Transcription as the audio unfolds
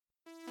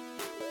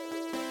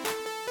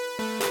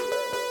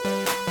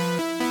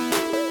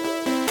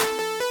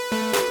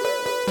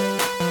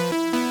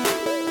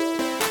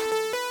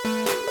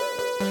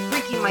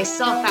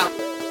myself out.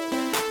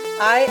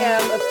 I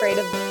am afraid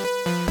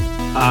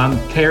of... I'm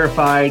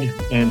terrified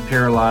and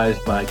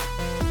paralyzed by...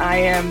 I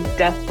am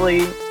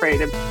deathly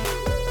afraid of...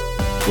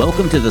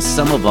 Welcome to the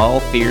Sum of All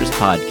Fears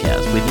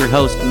podcast with your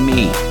host,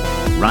 me,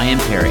 Ryan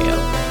Perrio.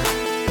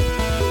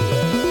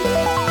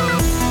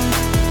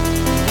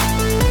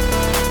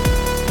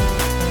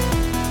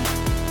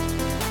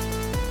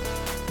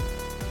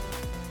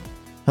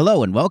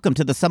 Hello and welcome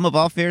to the Sum of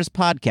All Fears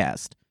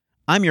podcast.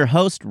 I'm your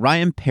host,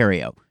 Ryan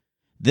Perrio.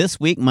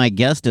 This week, my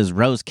guest is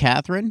Rose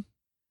Katherine.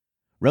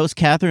 Rose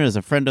Katherine is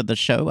a friend of the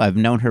show. I've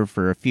known her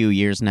for a few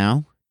years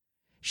now.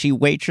 She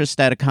waitressed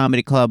at a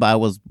comedy club I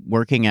was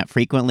working at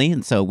frequently,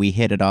 and so we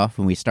hit it off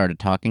when we started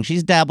talking.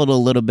 She's dabbled a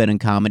little bit in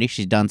comedy.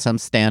 She's done some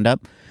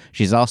stand-up.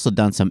 She's also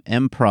done some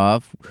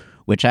improv,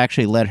 which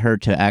actually led her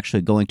to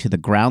actually going to the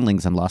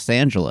Groundlings in Los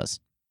Angeles.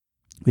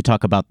 We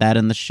talk about that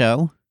in the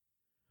show.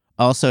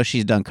 Also,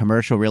 she's done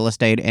commercial real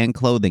estate and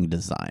clothing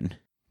design.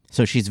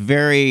 So she's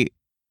very,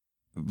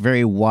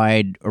 very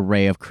wide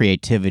array of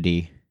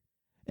creativity.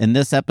 In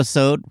this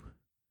episode,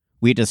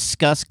 we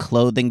discuss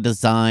clothing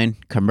design,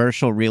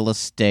 commercial real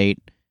estate,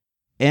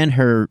 and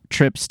her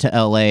trips to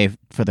LA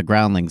for the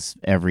Groundlings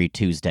every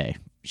Tuesday.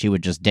 She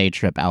would just day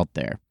trip out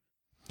there.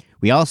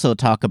 We also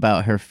talk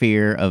about her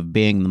fear of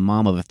being the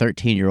mom of a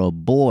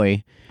 13-year-old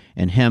boy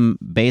and him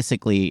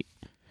basically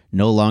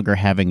no longer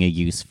having a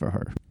use for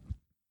her.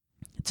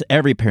 It's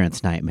every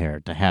parent's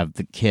nightmare to have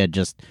the kid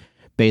just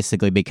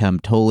basically become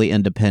totally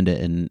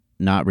independent and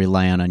not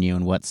relying on you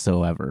in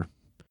whatsoever.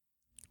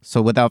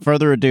 So without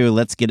further ado,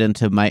 let's get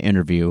into my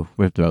interview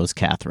with Rose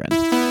Katherine.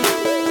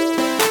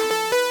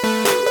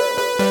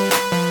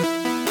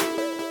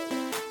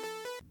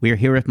 We're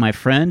here with my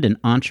friend and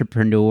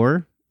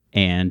entrepreneur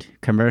and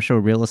commercial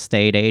real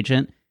estate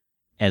agent,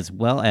 as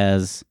well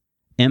as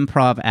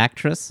improv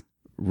actress,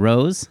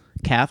 Rose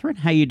Katherine.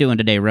 How you doing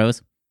today,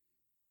 Rose?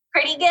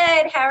 Pretty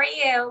good. How are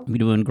you? I'm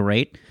doing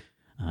great.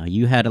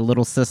 You had a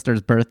little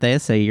sister's birthday,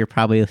 so you're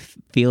probably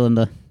feeling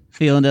it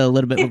a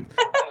little bit.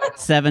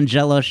 7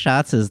 Jell-O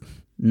shots is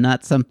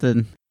not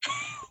something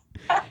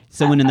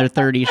someone in their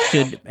 30s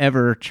should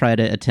ever try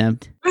to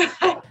attempt.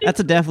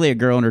 That's definitely a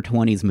girl in her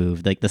 20s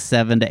move, like the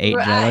 7 to 8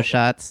 Jell-O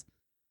shots.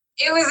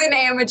 It was an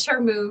amateur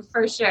move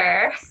for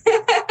sure.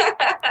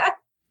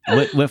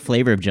 What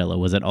flavor of Jell-O?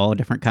 Was it all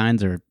different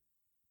kinds or?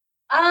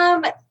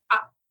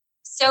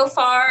 So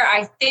far,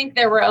 I think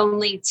there were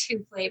only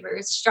 2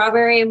 flavors,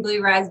 strawberry and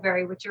blue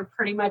raspberry, which are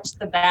pretty much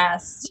the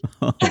best.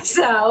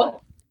 So,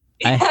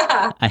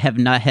 yeah. I have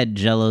not had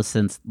Jell-O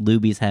since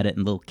Luby's had it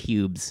in little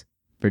cubes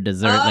for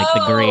dessert, like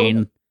the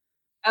green.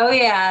 Oh,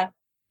 yeah.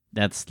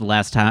 That's the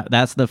last time.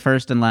 That's the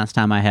first and last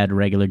time I had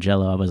regular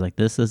Jell-O. I was like,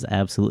 this is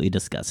absolutely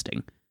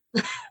disgusting.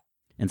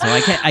 And so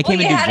I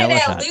came and do Jell-O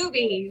shots.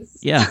 Luby's.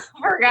 Yeah.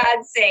 For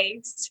God's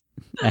sakes.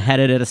 I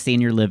had it at a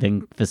senior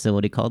living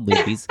facility called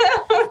Luby's.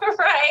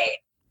 Right.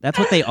 That's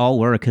what they all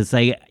were, because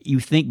you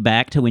think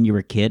back to when you were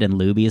a kid and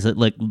Luby's,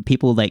 like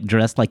people like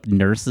dressed like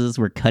nurses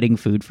were cutting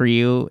food for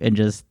you and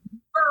just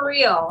for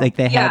real. Like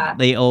they had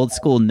the old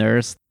school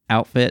nurse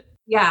outfit.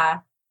 Yeah.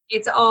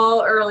 It's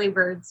all early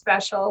bird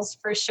specials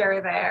for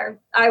sure there.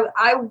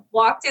 I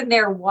walked in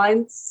there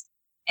once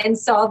and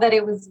saw that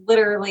it was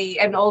literally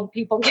an old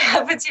people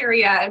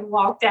cafeteria and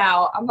walked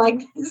out. I'm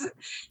like,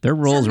 their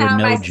rolls were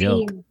no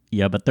joke.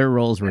 Yeah, but their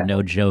rolls were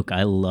no joke.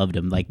 I loved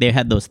them. Like they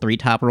had those 3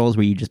 top rolls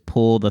where you just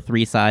pull the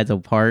 3 sides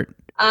apart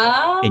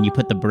and you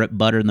put the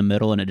butter in the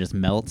middle and it just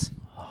melts.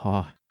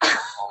 Oh.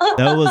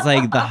 That was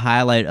like the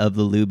highlight of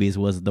the Luby's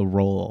was the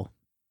roll.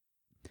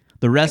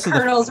 The rest of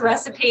Colonel's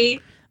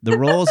recipe. The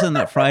rolls and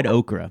that fried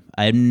okra.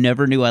 I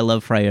never knew I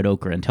loved fried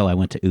okra until I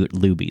went to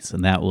Luby's,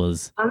 and that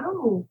was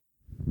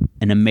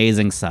an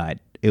amazing side.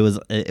 It was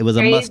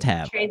a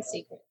must-have. Trade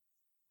secret.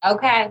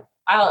 Okay,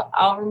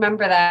 I'll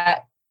remember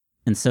that.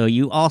 And so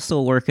you also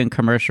work in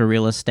commercial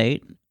real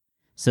estate.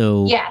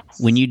 So yes.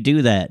 When you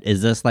do that,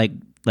 is this like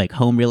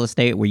home real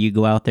estate where you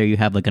go out there, you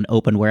have like an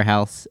open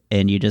warehouse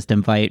and you just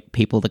invite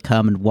people to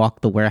come and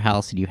walk the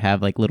warehouse and you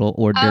have like little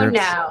hors d'oeuvres?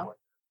 Oh,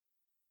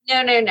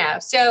 no.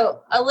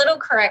 So a little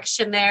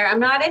correction there. I'm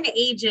not an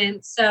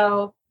agent.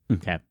 So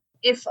okay.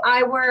 If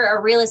I were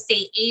a real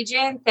estate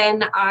agent,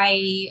 then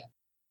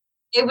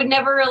it would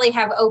never really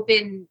have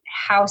open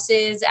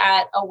houses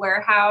at a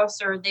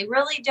warehouse, or they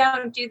really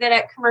don't do that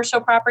at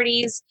commercial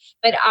properties.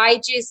 But I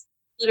just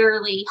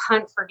literally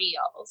hunt for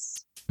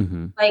deals.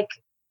 Mm-hmm. Like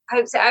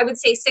I would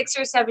say 6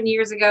 or 7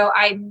 years ago,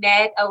 I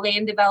met a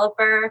land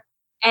developer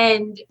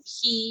and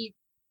he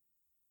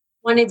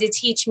wanted to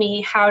teach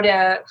me how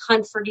to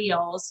hunt for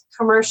deals,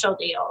 commercial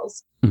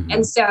deals. Mm-hmm.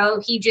 And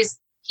so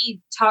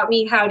he taught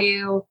me how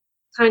to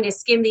kind of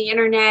skim the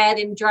internet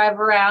and drive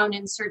around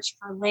and search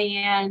for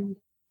land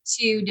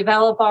to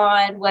develop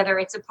on, whether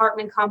it's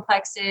apartment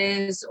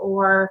complexes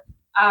or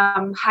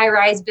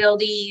high-rise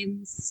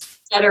buildings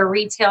that are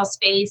retail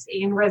space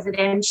and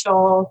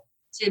residential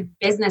to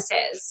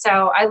businesses.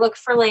 So I look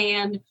for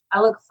land.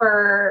 I look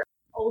for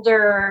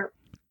older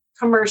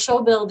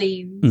commercial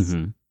buildings,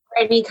 mm-hmm.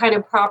 or any kind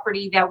of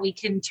property that we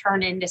can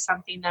turn into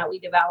something that we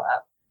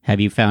develop. Have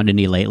you found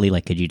any lately?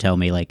 Like, could you tell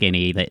me like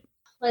any that?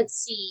 Let's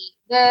see.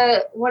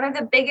 One of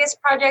the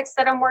biggest projects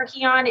that I'm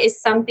working on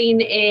is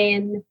something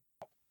in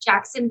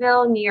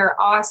Jacksonville near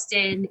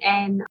Austin.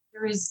 And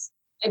there's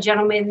a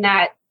gentleman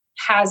that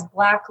has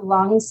Black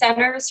lung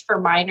centers for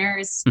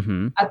minors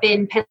up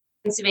in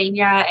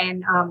Pennsylvania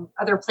and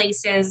other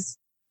places.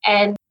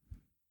 And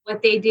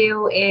what they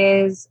do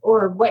is,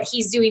 or what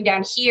he's doing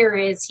down here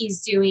is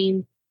he's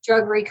doing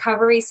drug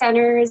recovery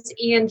centers,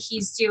 and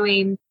he's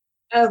doing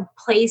a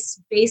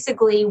place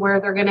basically where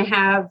they're going to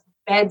have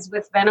beds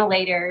with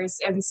ventilators.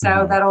 And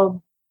so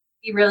that'll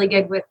be really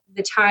good with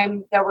the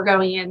time that we're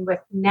going in with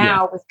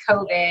now with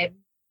COVID.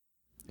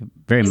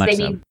 Very much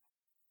so.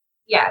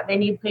 They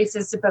need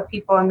places to put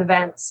people in the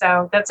vents.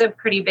 So that's a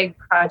pretty big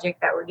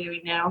project that we're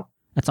doing now.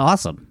 That's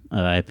awesome.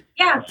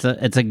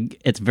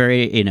 It's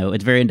very,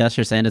 it's very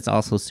industrious, and it's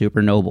also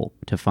super noble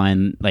to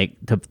find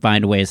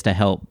ways to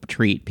help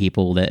treat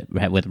people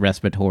with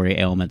respiratory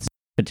ailments,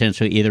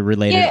 potentially either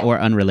related or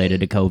unrelated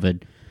to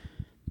COVID.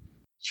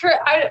 Sure.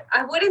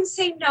 I wouldn't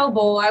say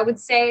noble. I would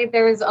say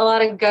there's a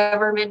lot of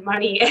government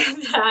money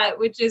in that,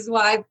 which is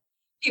why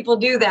people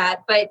do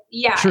that. But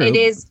True.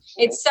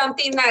 It's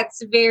something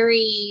that's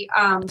very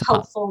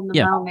helpful in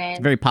the moment.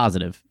 It's very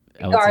positive.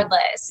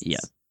 Regardless. Yeah.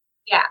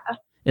 Yeah.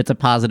 It's a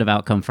positive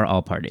outcome for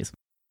all parties.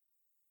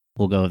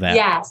 We'll go with that.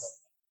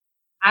 Yes,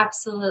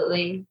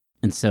 absolutely.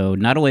 And so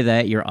not only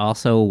that, you're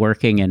also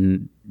working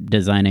and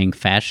designing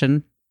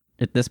fashion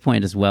at this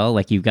point as well.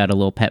 Like you've got a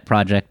little pet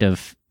project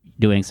of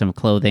doing some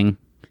clothing.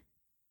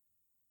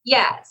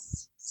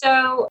 Yes.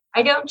 So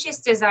I don't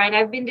just design.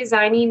 I've been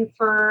designing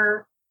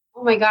for,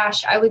 oh my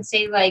gosh, I would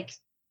say like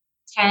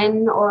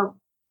 10 or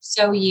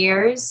so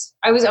years.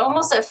 I was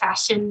almost a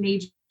fashion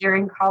major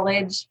in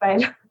college,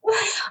 but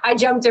I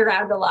jumped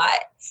around a lot.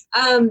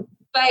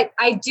 But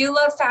I do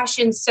love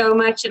fashion so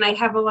much, and I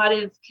have a lot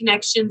of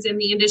connections in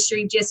the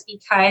industry just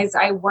because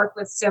I work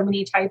with so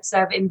many types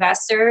of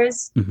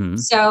investors.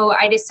 So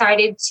I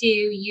decided to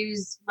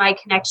use my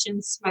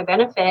connections to my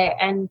benefit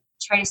and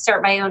try to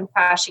start my own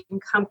fashion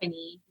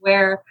company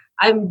where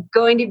I'm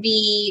going to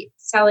be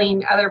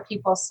selling other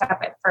people's stuff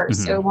at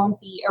first. So it won't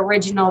be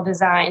original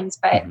designs,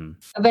 but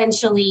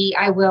eventually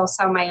I will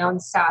sell my own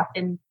stuff.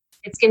 And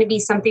it's going to be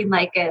something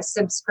like a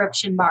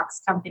subscription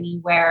box company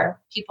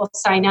where people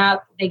sign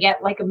up, they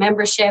get like a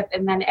membership,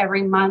 and then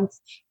every month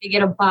they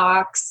get a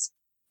box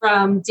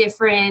from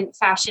different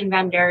fashion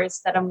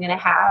vendors that I'm going to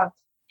have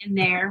in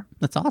there.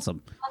 That's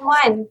awesome.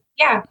 One.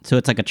 Yeah. So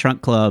it's like a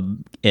trunk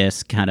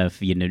club-ish kind of,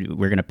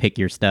 we're going to pick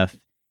your stuff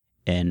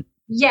and...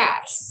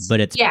 Yes. But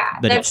it's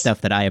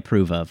stuff that I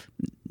approve of.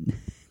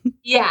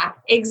 Yeah,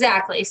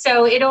 exactly.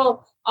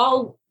 So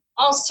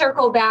I'll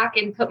circle back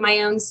and put my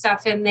own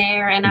stuff in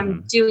there, and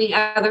I'm doing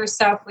other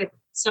stuff with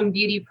some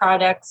beauty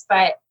products,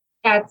 but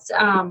that's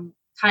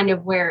kind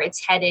of where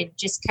it's headed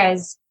just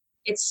because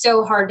it's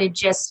so hard to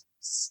just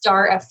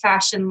start a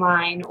fashion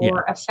line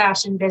or a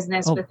fashion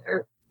business with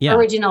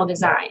original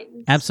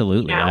designs.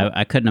 Absolutely.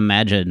 I couldn't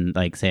imagine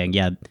like saying,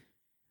 I'm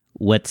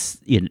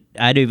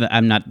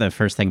not the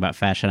first thing about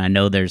fashion. I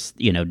know there's,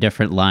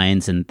 different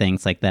lines and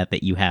things like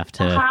that you have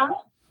to,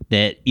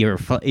 that you're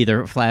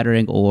either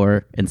flattering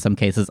or in some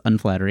cases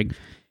unflattering.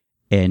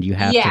 And you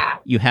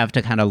have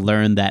to kind of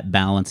learn that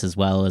balance as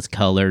well as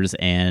colors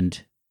and,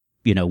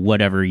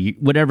 whatever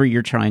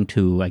you're trying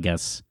to, I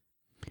guess,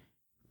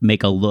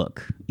 make a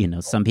look.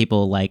 Some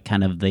people like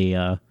kind of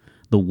the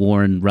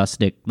worn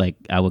rustic, like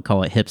I would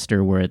call it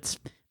hipster, where it's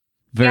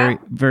very,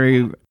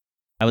 very,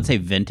 I would say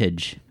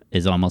vintage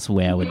is almost the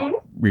way I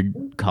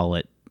would call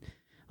it.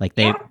 Like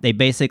they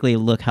basically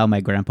look how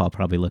my grandpa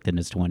probably looked in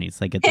his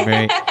 20s. Like it's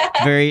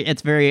very,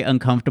 it's very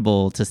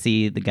uncomfortable to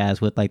see the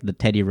guys with like the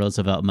Teddy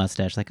Roosevelt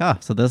mustache. Like,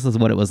 so this is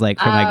what it was like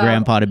for my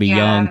grandpa to be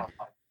young.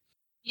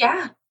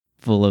 Yeah.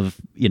 Full of,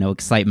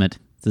 excitement.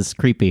 This is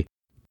creepy.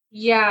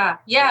 Yeah.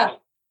 Yeah.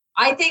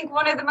 I think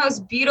one of the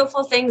most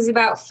beautiful things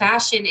about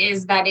fashion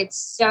is that it's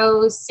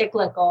so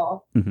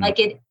cyclical.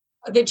 Like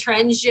the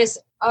trends just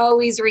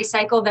always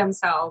recycle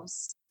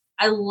themselves.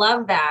 I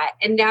love that.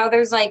 And now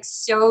there's like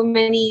so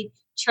many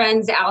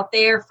trends out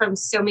there from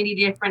so many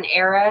different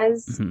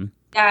eras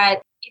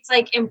that it's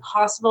like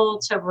impossible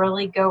to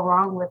really go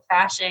wrong with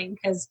fashion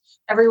because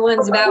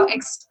everyone's about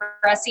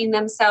expressing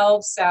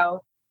themselves.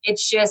 So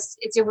it's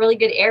a really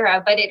good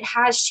era, but it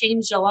has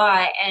changed a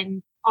lot.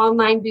 And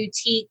online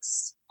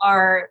boutiques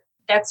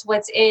that's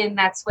what's in,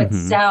 that's what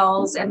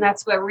sells, and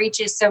that's what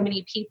reaches so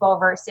many people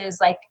versus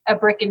like a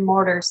brick and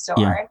mortar store.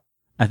 Yeah.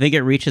 I think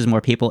it reaches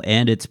more people,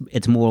 and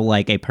it's more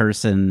like a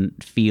person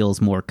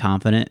feels more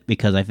confident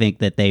because I think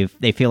that they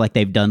feel like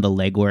they've done the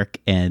legwork,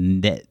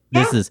 and that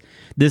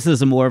this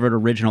is more of an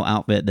original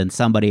outfit than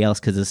somebody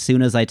else. Because as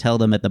soon as I tell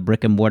them at the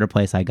brick and mortar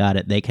place I got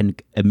it, they can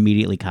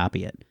immediately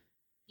copy it.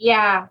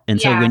 Yeah. And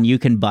so when you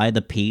can buy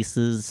the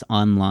pieces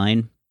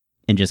online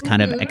and just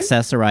kind of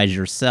accessorize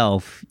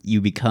yourself,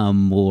 you become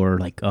more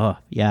like, oh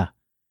yeah.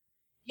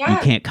 You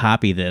can't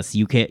copy this.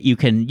 You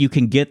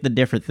can get the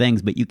different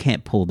things, but you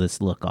can't pull this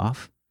look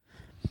off.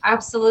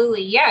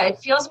 Absolutely. Yeah. It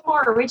feels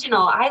more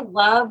original. I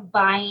love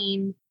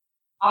buying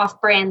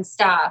off-brand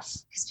stuff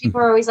because people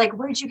are always like,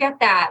 where'd you get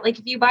that? Like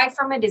if you buy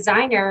from a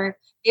designer,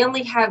 they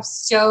only have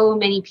so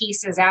many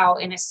pieces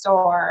out in a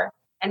store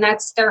and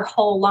that's their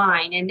whole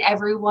line. And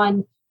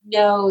everyone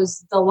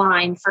knows the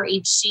line for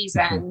each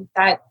season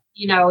that,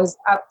 is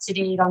up to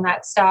date on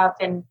that stuff.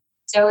 And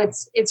so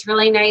it's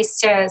really nice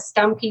to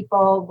stump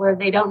people where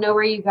they don't know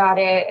where you got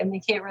it and they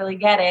can't really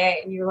get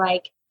it. And you're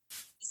like,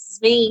 this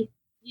is me.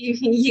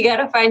 You got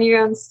to find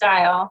your own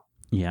style.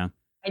 Yeah.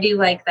 I do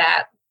like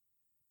that.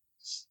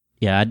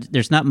 Yeah,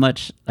 there's not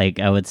much, like,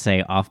 I would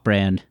say,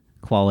 off-brand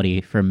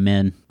quality for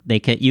men.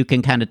 You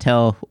can kind of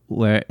tell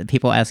where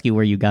people ask you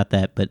where you got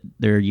that, but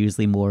they're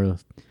usually more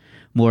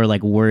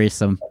like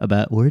worrisome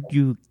about where'd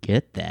you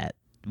get that.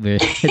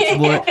 It's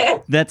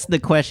more, that's the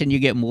question you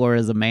get more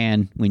as a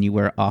man when you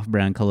wear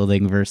off-brand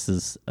clothing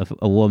versus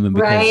a woman.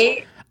 Because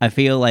right? I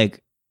feel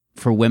like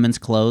for women's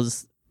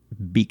clothes,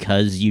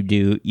 because you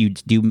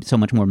do so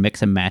much more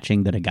mix and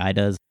matching than a guy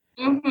does.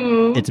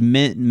 Mm-hmm. It's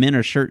men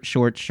are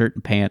shorts, shirt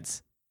and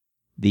pants.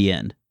 The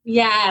end.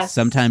 Yes.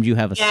 Sometimes you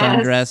have a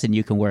sundress and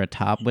you can wear a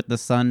top with the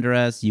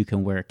sundress. You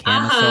can wear a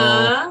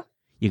camisole.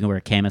 You can wear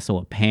a camisole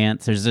with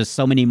pants. There's just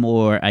so many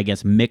more, I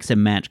guess, mix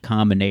and match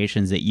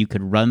combinations that you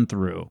could run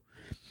through.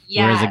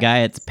 Yes. Whereas a guy,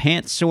 it's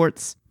pants,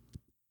 shorts,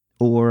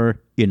 or,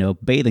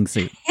 bathing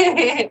suit.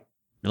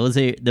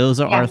 Those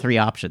are our three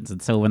options.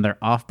 And so when they're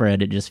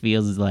off-brand, it just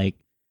feels like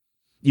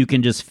you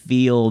can just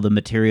feel the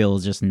material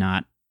is just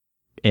not,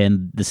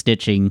 and the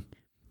stitching,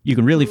 you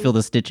can really feel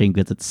the stitching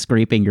because it's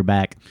scraping your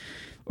back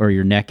or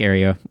your neck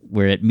area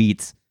where it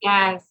meets.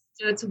 Yes.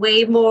 So it's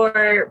way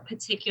more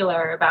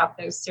particular about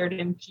those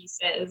certain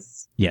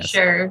pieces. Yes.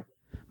 Sure.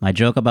 My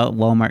joke about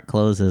Walmart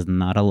clothes is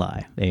not a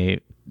lie.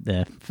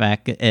 The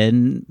fact,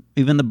 and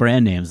even the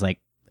brand names, like,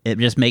 it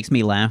just makes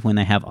me laugh when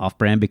they have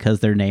off-brand because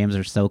their names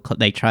are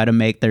they try to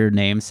make their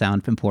names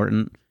sound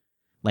important.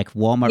 Like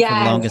Walmart for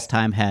the longest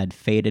time had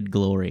Faded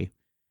Glory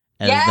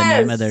as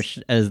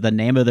the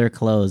name of their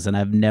clothes, and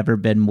I've never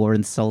been more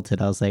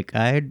insulted. I was like,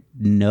 I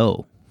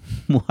know.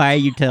 Why are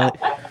you telling?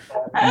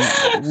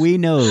 We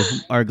know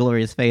our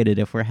glory is faded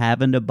if we're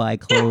having to buy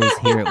clothes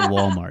here at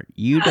Walmart.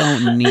 You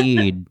don't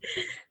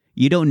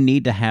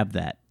need to have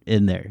that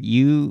in there.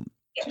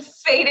 It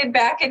faded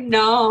back in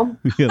Nom.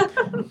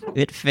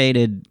 It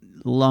faded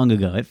long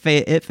ago.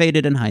 It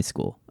faded in high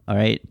school. All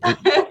right.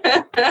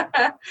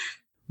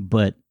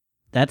 But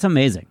that's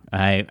amazing.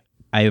 I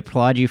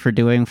applaud you for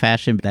doing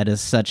fashion. That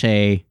is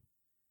I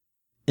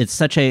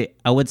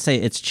would say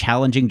it's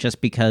challenging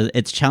just because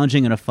it's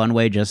challenging in a fun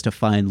way just to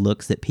find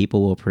looks that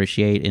people will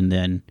appreciate. And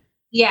then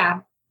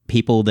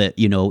people that,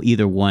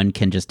 either one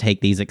can just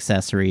take these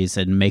accessories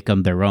and make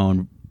them their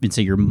own. And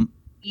so you're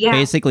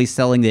basically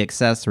selling the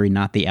accessory,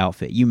 not the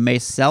outfit. You may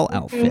sell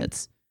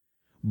outfits,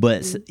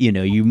 but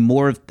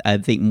I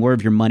think more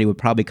of your money would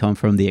probably come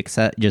from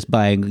just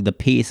buying the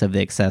piece of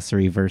the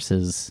accessory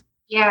versus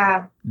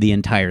the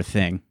entire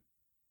thing.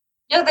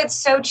 No, that's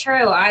so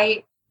true.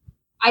 I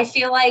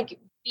feel like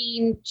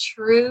being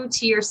true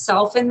to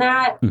yourself in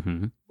that,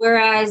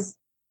 whereas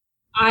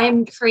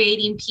I'm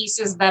creating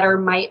pieces that are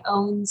my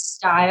own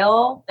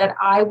style that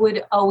I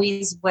would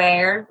always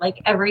wear.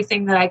 Like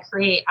everything that I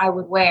create, I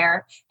would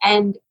wear.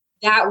 And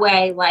that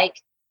way,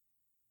 like,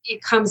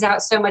 it comes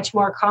out so much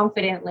more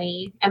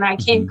confidently and I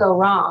can't go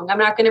wrong. I'm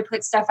not going to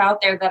put stuff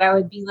out there that I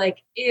would be like,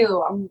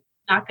 ew, I'm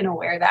not going to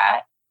wear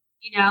that.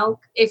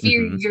 If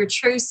you're your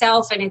true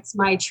self and it's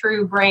my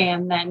true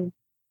brand, then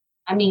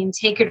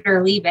take it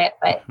or leave it,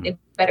 but it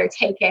better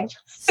take it.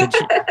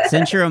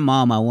 Since you're a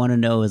mom, I want to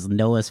know, is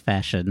Noah's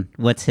fashion,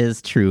 what's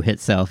his true hit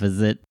self?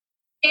 Is it?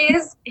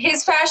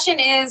 His fashion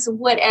is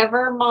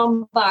whatever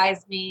mom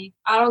buys me.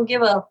 I don't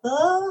give a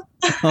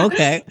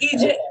Okay.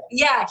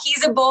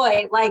 He's a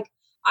boy. Like,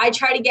 I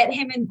try to get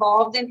him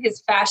involved in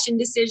his fashion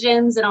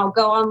decisions, and I'll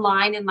go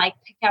online and like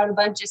pick out a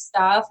bunch of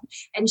stuff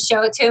and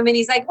show it to him, and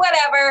he's like,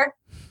 whatever.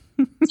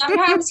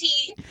 Sometimes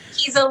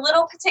he's a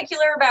little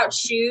particular about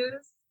shoes.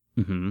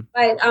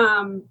 But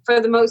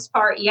for the most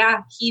part,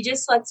 he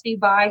just lets me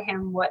buy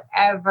him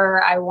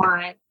whatever I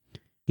want.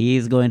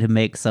 He's going to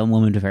make some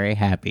woman very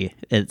happy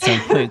at some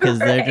point because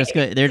they're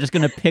just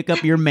going to pick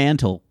up your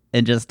mantle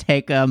and just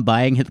take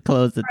buying his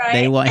clothes that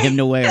they want him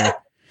to wear.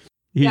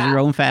 He's your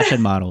own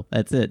fashion model.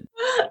 That's it.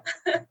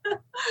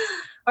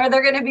 Or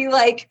they're going to be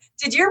like,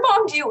 "Did your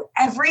mom do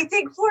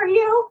everything for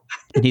you?"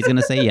 And he's going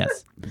to say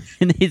yes.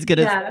 And he's going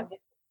to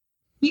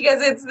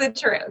because it's the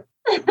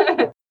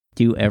truth.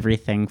 Do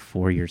everything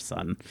for your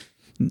son.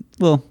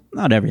 Well,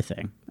 not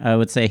everything. I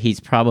would say he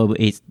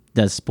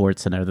does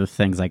sports and other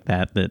things like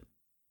that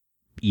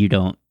you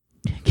don't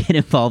get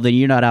involved in.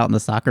 You're not out in the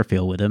soccer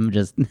field with him.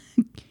 Just.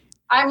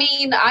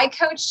 I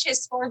coached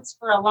his sports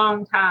for a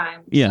long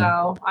time. Yeah.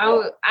 So I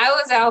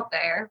was out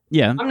there.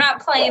 Yeah. I'm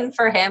not playing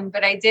for him,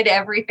 but I did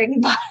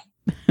everything by.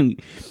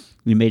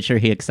 You made sure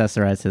he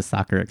accessorized his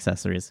soccer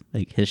accessories,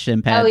 like his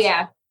shin pads.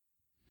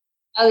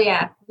 Oh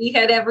yeah. We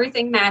had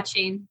everything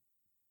matching.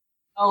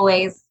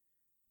 Always.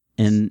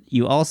 And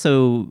you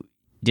also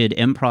did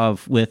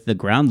improv with the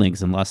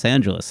Groundlings in Los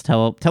Angeles.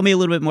 Tell me a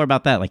little bit more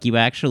about that. Like, you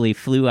actually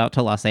flew out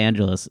to Los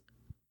Angeles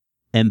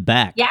and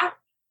back Yeah.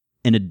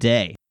 in a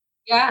day.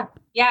 Yeah.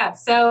 Yeah.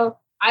 So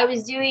I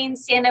was doing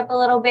stand up a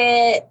little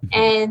bit,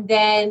 and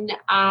then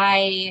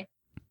like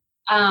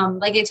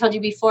I told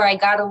you before, I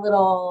got a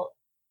little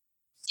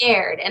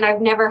scared, and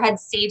I've never had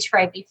stage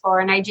fright before.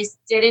 And I just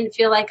didn't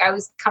feel like I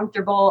was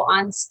comfortable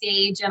on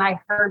stage. And I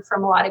heard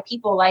from a lot of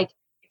people, like,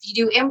 if you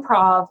do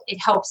improv,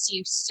 it helps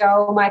you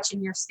so much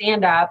in your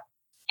stand up.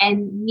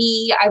 And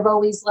me, I've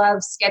always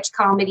loved sketch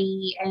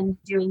comedy and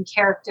doing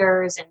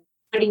characters and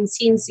putting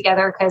scenes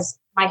together because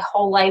my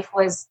whole life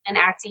was an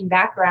acting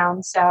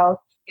background. So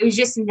it was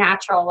just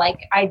natural.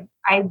 Like I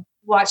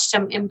watched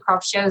some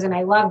improv shows and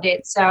I loved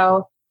it.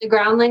 So the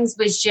Groundlings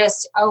was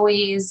just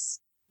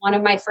always one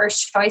of my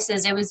first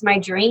choices. It was my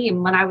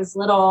dream. When I was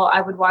little,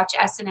 I would watch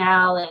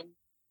SNL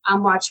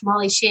and watch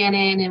Molly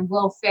Shannon and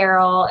Will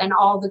Ferrell and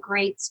all the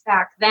greats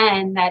back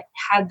then that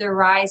had their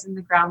rise in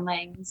the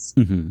Groundlings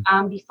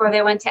before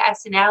they went to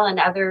SNL and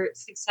other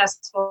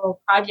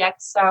successful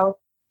projects. So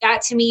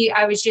that to me,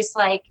 I was just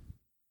like,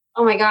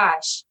 oh my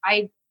gosh,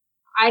 I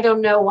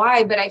don't know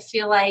why, but I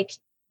feel like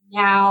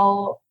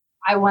now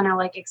I want to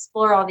like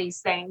explore all these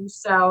things.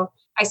 So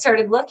I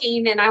started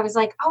looking and I was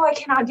like, oh, I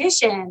can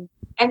audition.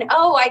 And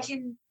oh, I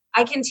can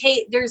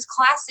take, there's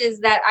classes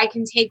that I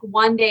can take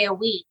one day a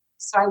week.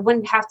 So I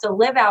wouldn't have to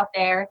live out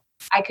there.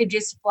 I could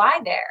just fly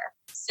there.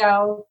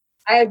 So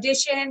I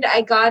auditioned,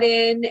 I got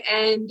in,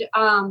 and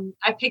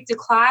I picked a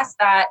class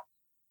that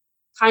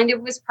kind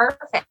of was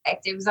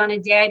perfect. It was on a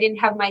day I didn't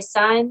have my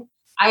son.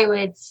 I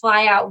would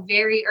fly out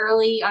very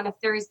early on a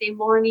Thursday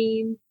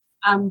morning,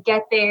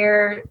 get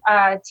there,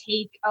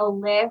 take a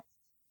Lyft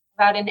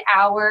about an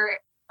hour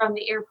from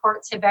the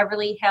airport to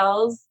Beverly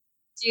Hills,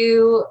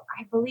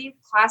 I believe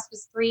class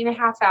was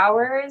 3.5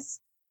 hours,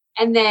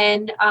 and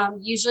then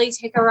usually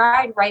take a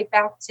ride right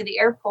back to the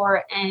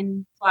airport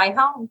and fly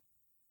home.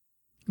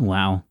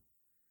 Wow.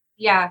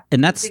 Yeah.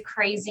 And that's a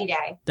crazy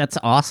day. That's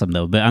awesome,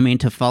 though. But I mean,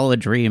 to follow a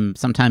dream,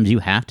 sometimes you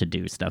have to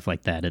do stuff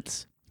like that.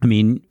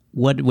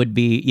 What would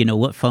be,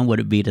 what fun would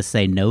it be to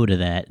say no to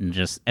that? And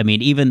just,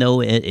 even though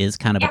it is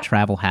kind of a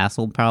travel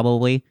hassle,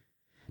 probably,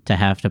 to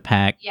have to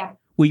pack. Yeah.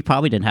 Well, you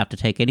probably didn't have to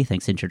take anything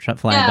since you're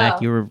flying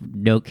back. You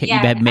you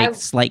had to make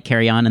slight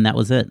carry on, and that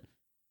was it.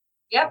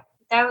 Yep.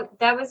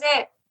 That was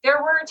it. There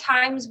were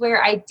times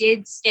where I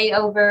did stay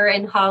over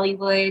in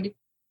Hollywood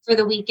for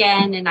the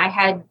weekend, and I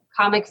had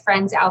comic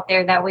friends out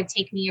there that would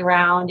take me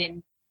around,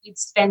 and we'd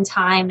spend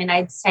time and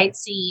I'd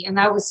sightsee, and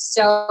that was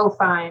so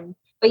fun.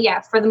 But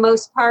yeah, for the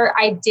most part,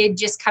 I did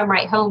just come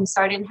right home,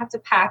 so I didn't have to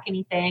pack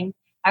anything.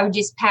 I would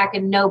just pack a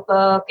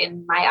notebook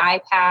and my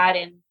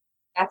iPad, and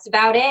that's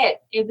about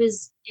it. It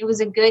was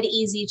a good,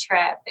 easy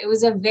trip. It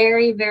was a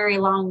very, very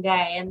long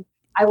day. And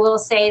I will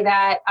say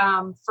that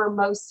for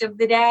most of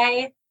the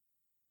day,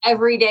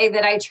 every day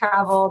that I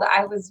traveled,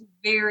 I was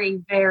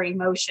very, very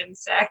motion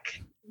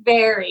sick.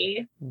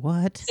 Very.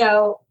 What?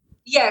 So,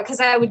 yeah,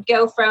 because I would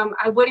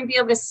I wouldn't be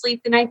able to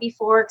sleep the night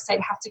before because I'd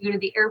have to go to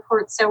the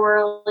airport so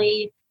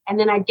early. And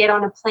then I'd get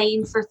on a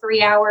plane for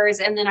 3 hours,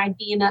 and then I'd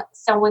be in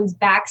someone's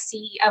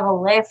backseat of a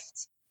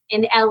Lyft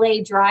in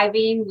LA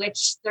driving,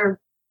 which they're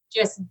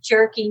just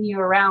jerking you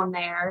around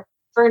there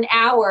for an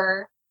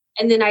hour.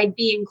 And then I'd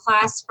be in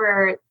class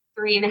for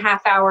 3.5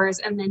 hours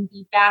and then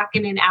be back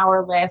in an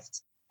hour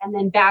Lyft and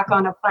then back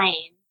on a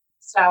plane.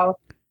 So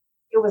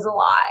it was a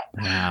lot.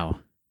 Wow.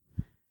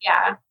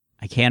 Yeah.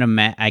 I can't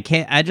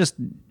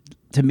imagine.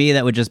 To me,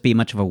 that would just be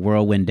much of a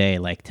whirlwind day.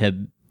 Like to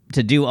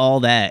do all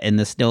that and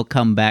to still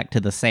come back to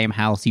the same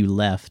house you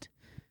left.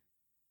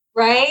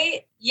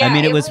 Right? Yeah.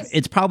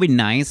 It's probably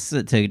nice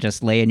to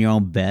just lay in your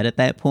own bed at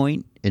that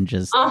point and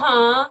just,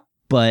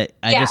 but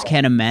I just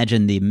can't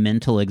imagine the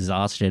mental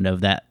exhaustion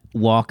of that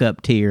walk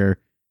up to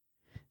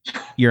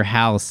your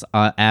house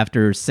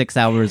after 6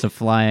 hours of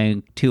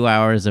flying, 2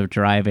 hours of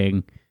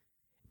driving,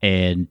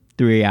 and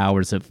 3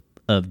 hours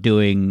of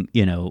doing,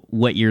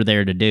 what you're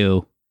there to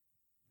do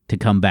to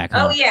come back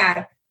home. Oh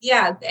yeah.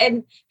 Yeah.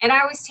 And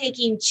I was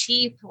taking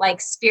cheap like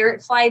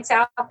Spirit flights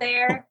out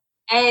there.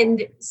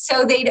 And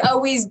so they'd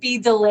always be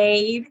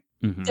delayed.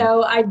 Mm-hmm.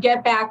 So I'd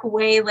get back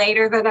way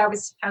later than I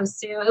was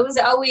supposed to. It was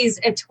always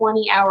a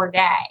 20-hour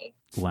day.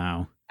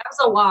 Wow. That was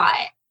a lot.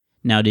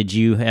 Now, did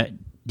you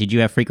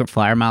have frequent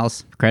flyer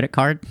miles credit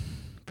card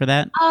for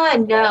that?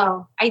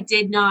 No, I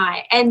did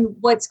not. And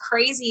what's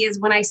crazy is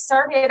when I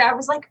started, I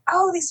was like,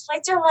 oh, these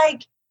flights are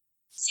like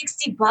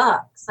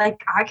 $60.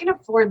 Like, I can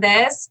afford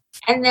this.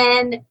 And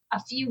then a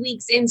few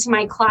weeks into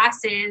my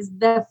classes,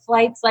 the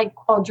flights like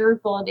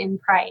quadrupled in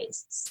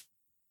price.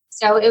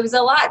 So it was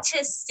a lot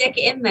to stick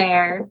in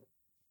there.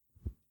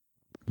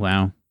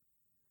 Wow.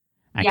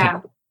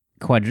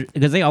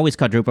 Because they always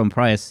quadruple in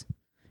price.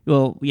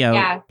 Well,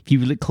 if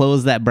you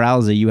close that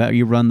browser,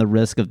 you run the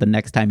risk of the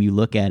next time you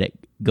look at it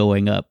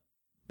going up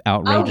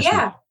outrageously.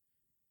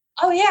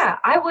 Oh yeah.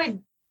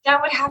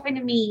 That would happen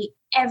to me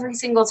every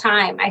single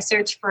time I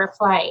searched for a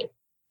flight.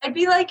 I'd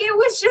be like, it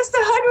was just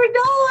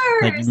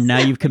 $100. Like, now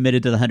you've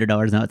committed to the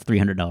 $100. Now it's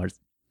 $300.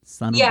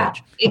 Son of a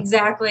bitch.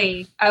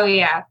 Exactly. Oh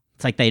yeah.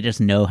 It's like they just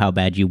know how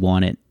bad you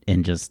want it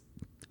and just,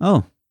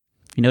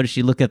 You notice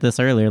you look at this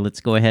earlier.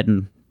 Let's go ahead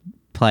and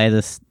apply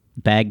this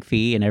bag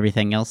fee and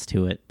everything else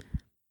to it.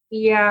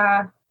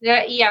 Yeah.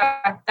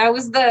 That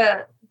was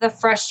the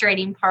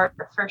frustrating part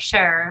for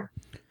sure.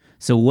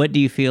 So what do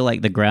you feel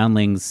like the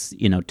Groundlings,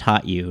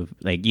 taught you?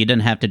 Like, you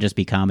didn't have to just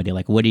be comedy.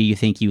 Like, what do you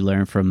think you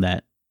learned from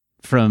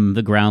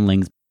the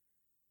Groundlings?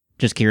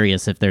 Just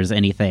curious if there's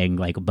anything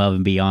like above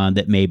and beyond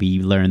that maybe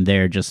you learned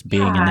there just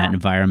being in that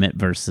environment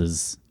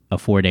versus a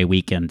 4-day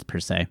weekend per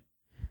se.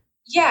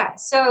 Yeah.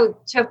 So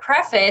to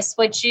preface,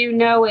 what you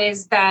know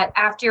is that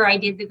after I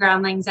did the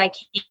Groundlings, I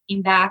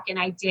came back and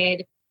I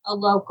did a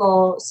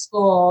local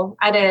school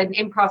at an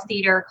improv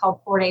theater called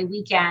 4-Day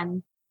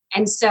Weekend.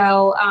 And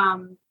so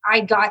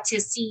I got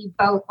to see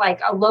both like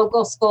a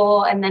local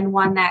school and then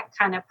one that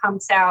kind of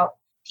pumps out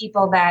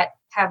people that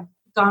have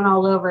gone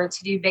all over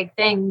to do big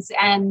things.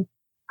 And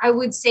I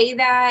would say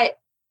that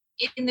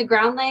in the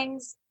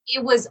Groundlings,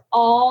 it was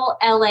all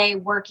LA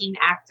working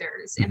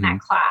actors in that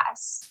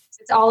class.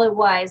 It's all it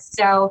was.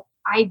 So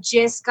I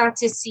just got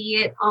to see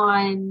it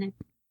on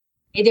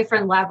a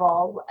different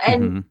level.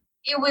 And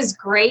it was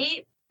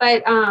great.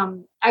 But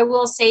I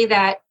will say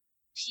that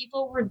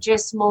people were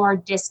just more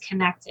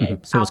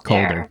disconnected. So it was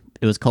colder. There.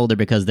 It was colder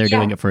because they're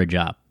doing it for a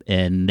job.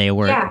 And they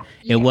were,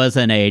 it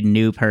wasn't a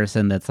new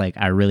person that's like,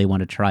 I really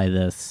want to try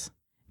this,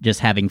 just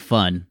having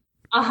fun.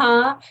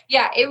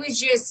 Yeah, it was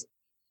just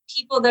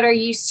people that are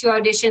used to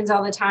auditions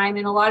all the time.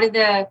 And a lot of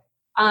the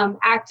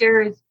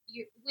actors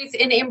with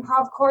an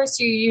improv course,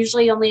 you're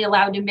usually only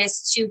allowed to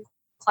miss 2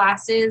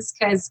 classes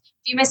because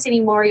if you miss any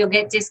more, you'll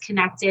get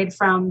disconnected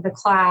from the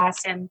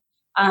class. And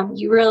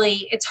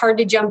it's hard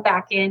to jump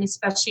back in,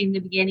 especially in the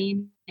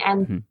beginning.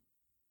 And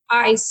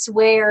I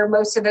swear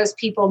most of those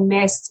people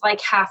missed like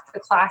half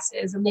the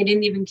classes and they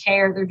didn't even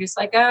care. They're just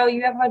like, oh,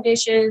 you have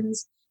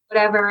auditions,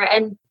 whatever.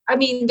 And I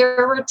mean,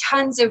 there were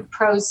tons of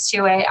pros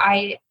to it.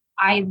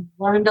 I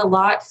learned a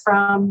lot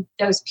from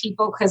those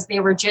people because they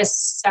were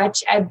just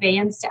such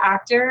advanced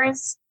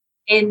actors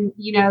in,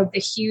 the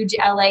huge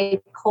LA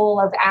pool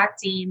of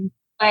acting.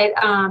 But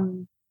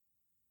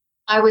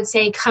I would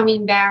say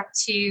coming back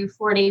to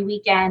 4-Day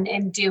Weekend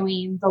and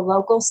doing the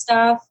local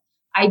stuff,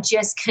 I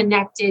just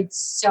connected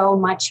so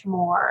much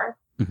more.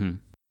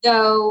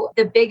 Though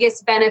the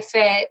biggest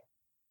benefit,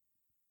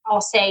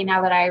 I'll say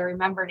now that I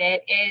remembered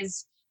it,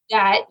 is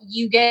that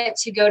you get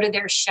to go to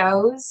their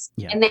shows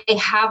and they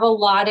have a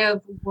lot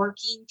of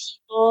working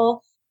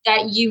people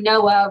that you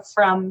know of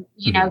from,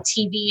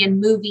 TV and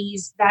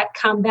movies that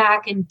come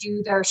back and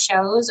do their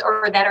shows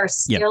or that are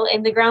still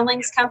in the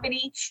Groundlings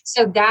company.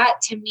 So that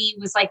to me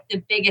was like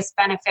the biggest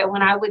benefit.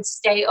 When I would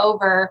stay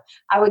over,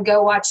 I would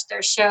go watch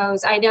their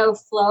shows. I know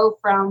Flo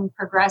from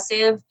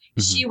Progressive,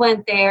 she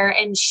went there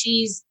and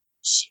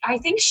I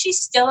think she's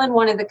still in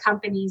one of the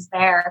companies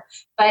there,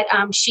 but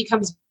she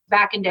comes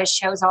back and does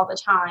shows all the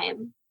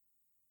time.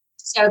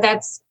 So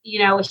that's,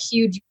 a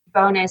huge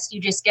bonus. You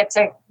just get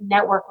to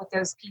network with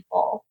those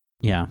people.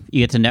 Yeah.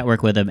 You get to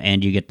network with them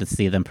and you get to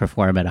see them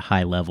perform at a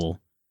high level.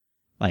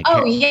 Like,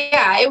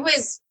 it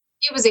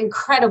was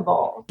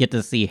incredible. Get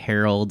to see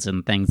heralds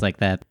and things like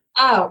that.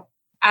 Oh,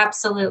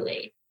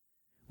 absolutely.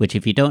 Which,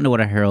 if you don't know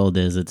what a herald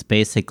is, it's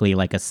basically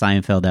like a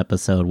Seinfeld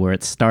episode where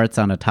it starts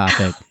on a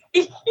topic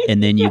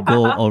and then you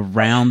go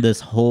around this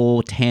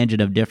whole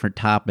tangent of different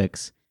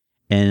topics.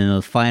 And in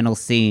the final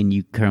scene,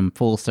 you come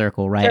full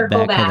circle back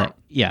to that.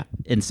 Yeah.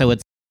 And so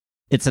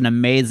it's an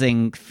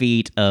amazing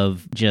feat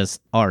of just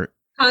art.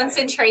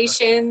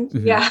 Concentration.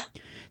 Yeah.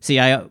 See,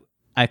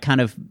 I kind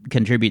of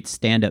contribute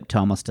stand-up to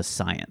almost a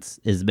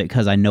science, is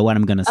because I know what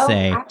I'm going to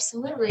say.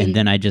 Absolutely. And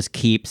then I just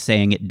keep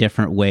saying it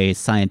different ways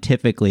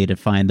scientifically to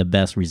find the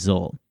best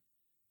result.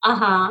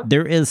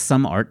 There is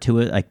some art to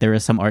it. Like, there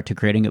is some art to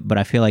creating it, but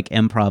I feel like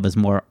improv is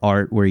more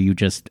art where you're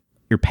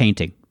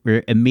painting.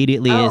 Where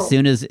immediately, as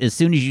soon as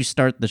you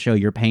start the show,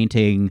 you're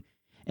painting,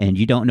 and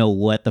you don't know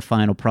what the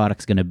final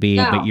product's going to be,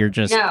 but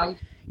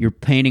you're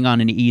painting on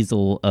an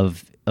easel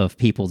of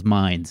people's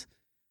minds.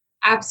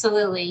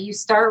 Absolutely. You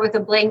start with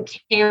a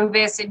blank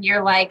canvas, and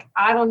you're like,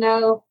 I don't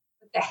know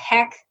what the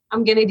heck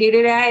I'm going to do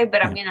today,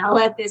 but I'm going to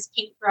let this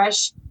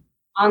paintbrush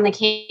on the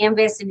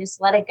canvas and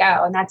just let it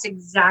go. And that's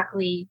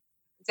exactly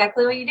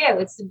what you do.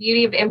 It's the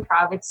beauty of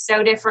improv. It's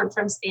so different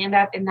from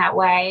stand-up in that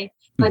way.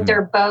 But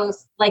they're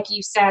both, like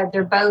you said,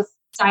 they're both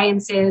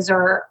sciences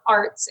or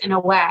arts in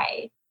a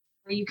way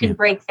where you can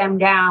break them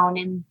down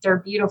and they're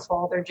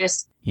beautiful. They're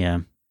just... Yeah.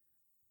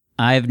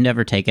 I've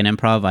never taken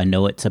improv. I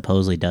know it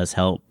supposedly does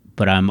help,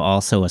 but I'm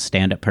also a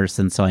stand-up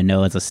person, so I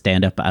know as a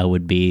stand-up I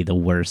would be the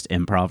worst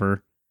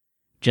improver.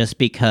 Just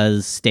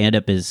because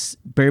stand-up is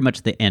very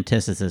much the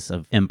antithesis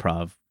of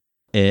improv.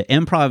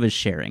 Improv is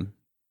sharing.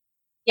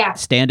 Yeah.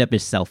 Stand-up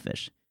is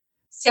selfish.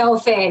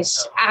 Selfish,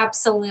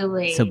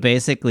 absolutely. So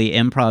basically,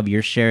 improv,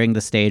 you're sharing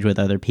the stage with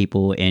other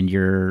people and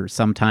you're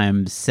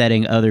sometimes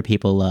setting other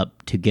people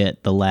up to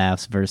get the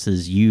laughs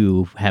versus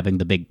you having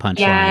the big punchline.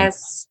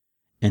 Yes.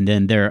 And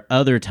then there are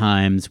other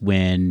times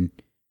when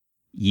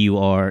you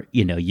are,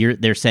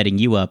 they're setting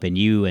you up and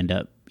you end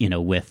up,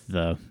 with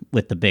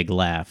the big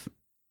laugh.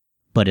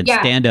 But in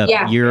Yeah, stand-up,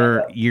 yeah.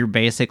 you're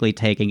basically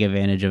taking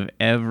advantage of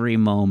every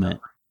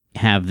moment.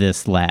 Have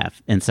this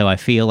laugh. And so I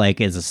feel like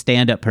as a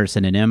stand-up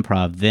person in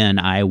improv, then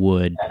I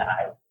would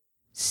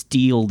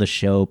steal the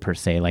show per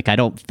se. Like, I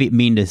don't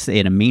mean to say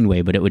it in a mean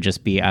way, but it would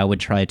just be, I would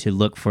try to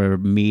look for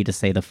me to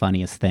say the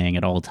funniest thing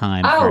at all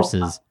times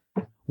versus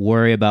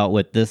worry about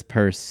what this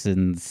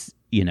person's,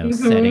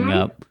 setting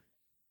up.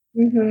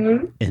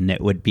 Mm-hmm. And I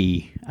would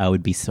be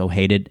so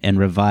hated and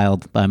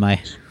reviled by my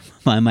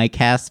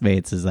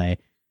castmates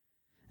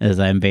as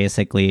I'm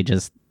basically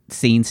just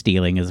scene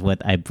stealing is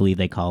what I believe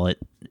they call it.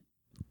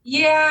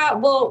 Yeah,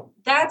 well,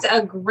 that's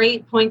a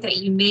great point that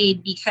you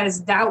made,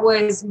 because that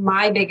was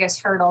my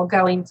biggest hurdle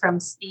going from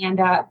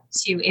stand-up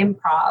to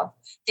improv.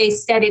 They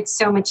said it's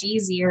so much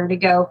easier to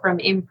go from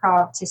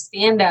improv to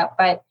stand-up,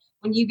 but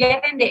when you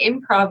get into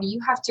improv, you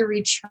have to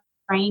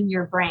retrain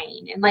your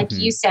brain. And like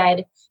you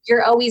said,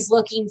 you're always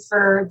looking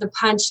for the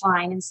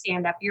punchline in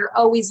stand-up. You're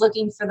always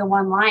looking for the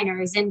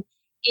one-liners. And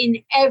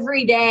in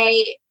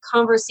everyday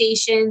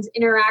conversations,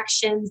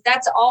 interactions,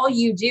 that's all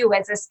you do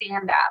as a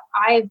stand-up.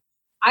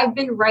 I've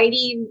been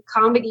writing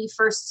comedy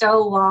for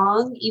so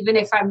long, even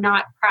if I'm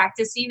not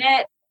practicing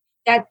it,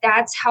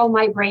 that's how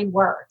my brain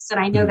works. And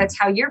I know that's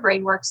how your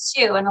brain works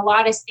too. And a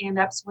lot of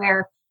stand-ups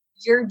where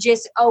you're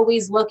just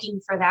always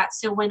looking for that.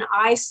 So when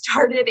I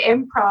started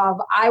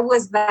improv, I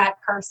was that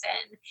person,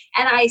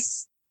 and I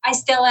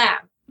still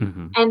am.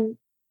 Mm-hmm. And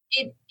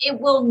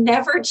it will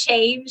never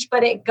change,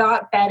 but it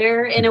got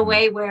better in a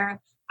way where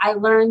I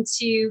learned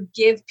to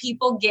give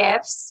people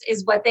gifts,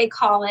 is what they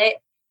call it.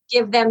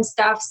 Give them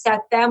stuff,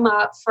 set them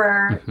up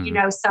for,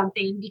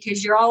 something,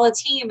 because you're all a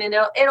team and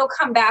it'll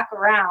come back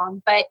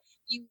around. But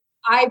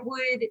I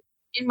would,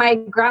 in my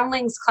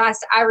groundlings class,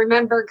 I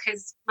remember,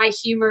 because my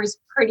humor is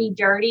pretty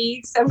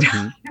dirty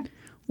sometimes.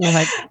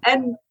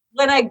 And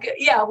when I got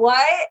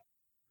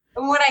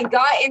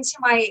into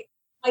my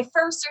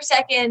first or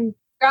second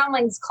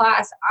groundlings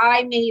class,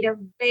 I made a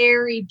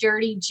very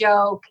dirty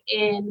joke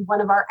in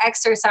one of our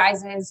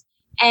exercises,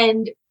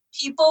 and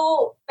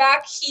people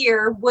back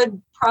here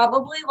would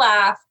probably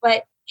laugh,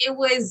 but it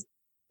was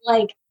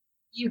like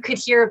you could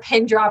hear a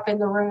pin drop in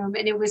the room,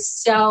 and it was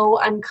so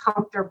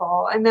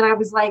uncomfortable. And then I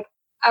was like,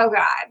 oh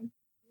God,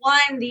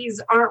 one, these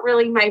aren't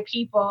really my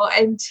people,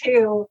 and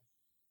two,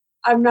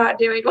 I'm not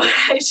doing what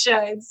I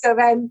should. So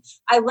then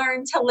I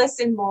learned to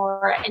listen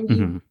more,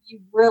 and you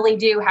really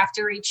do have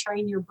to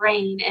retrain your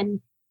brain. And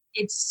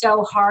it's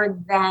so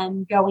hard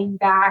then going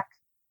back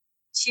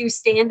to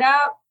stand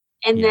up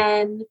and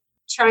then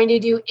trying to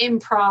do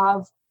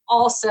improv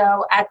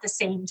also at the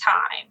same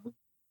time.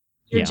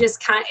 You're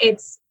just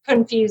it's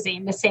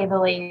confusing, to say the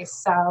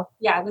least. So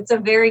yeah, that's a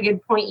very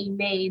good point you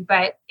made,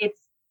 but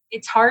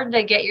it's hard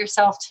to get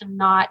yourself to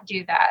not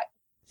do that.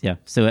 Yeah.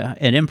 So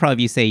in improv,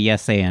 you say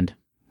yes and.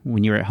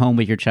 When you're at home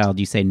with your child,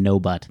 you say no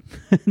but.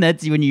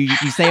 That's when you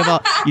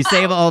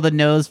save all the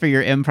no's for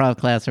your improv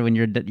class, or when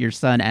your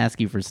son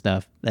asks you for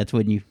stuff. That's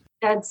when you.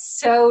 That's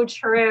so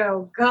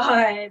true.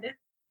 God.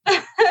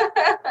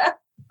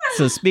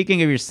 So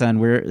speaking of your son,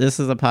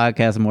 this is a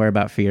podcast more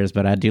about fears,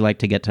 but I do like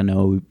to get to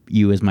know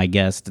you as my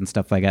guest and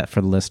stuff like that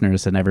for the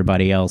listeners and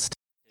everybody else.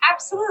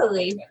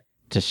 Absolutely.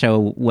 To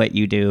show what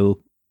you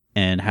do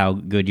and how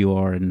good you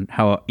are and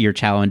how your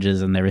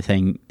challenges and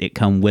everything that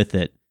come with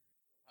it.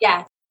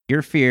 Yeah.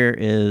 Your fear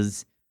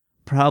is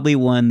probably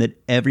one that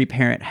every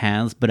parent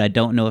has, but I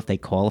don't know if they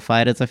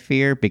qualify it as a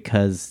fear,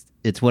 because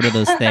it's one of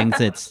those things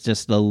that's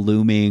just a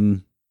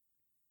looming.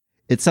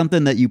 It's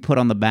something that you put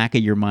on the back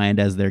of your mind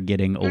as they're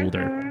getting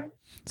older.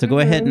 So go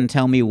ahead and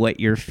tell me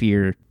what your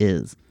fear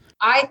is.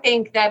 I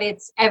think that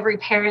it's every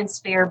parent's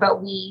fear,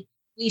 but we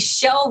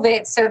shelve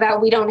it so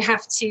that we don't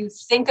have to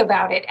think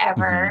about it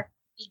ever,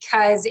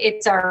 because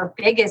it's our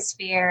biggest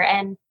fear.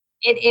 And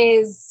it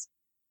is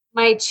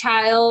my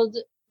child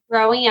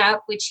growing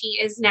up, which he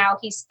is now,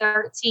 he's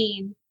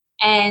 13,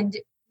 and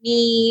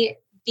me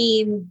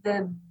being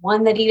the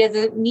one that he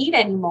doesn't need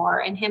anymore,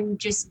 and him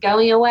just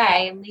going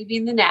away and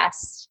leaving the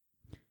nest.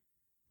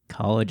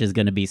 College is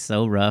going to be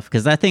so rough,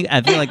 because I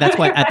feel like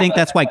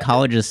that's why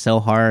college is so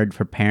hard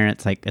for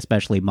parents, like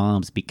especially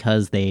moms,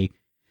 because they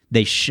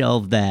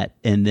shelve that,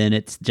 and then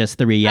it's just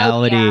the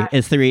reality. Oh, yeah.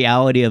 It's the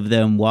reality of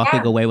them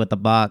walking away with the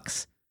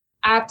box.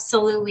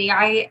 Absolutely.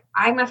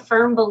 I'm a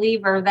firm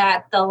believer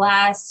that the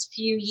last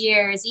few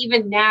years,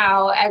 even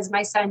now as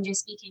my son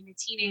just became a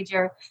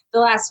teenager, the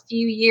last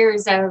few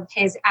years of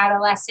his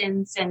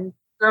adolescence and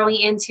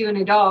growing into an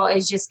adult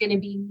is just going to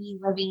be me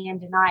living in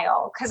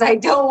denial, because I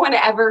don't want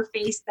to ever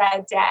face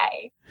that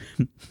day.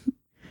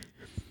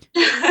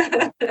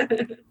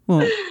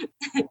 Well,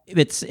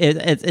 it's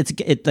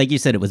like you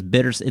said, it was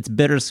bitter. It's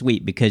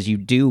bittersweet, because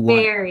you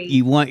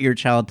want your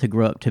child to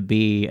grow up to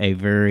be a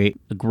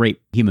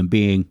great human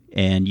being,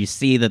 and you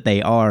see that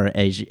they are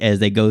as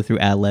they go through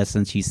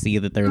adolescence. You see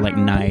that they're like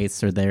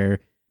nice, or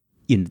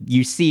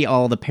you see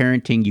all the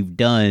parenting you've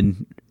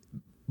done,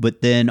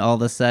 but then all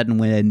of a sudden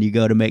when you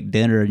go to make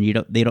dinner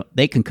and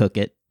they can cook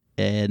it,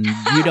 and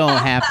you don't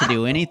have to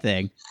do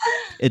anything.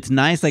 It's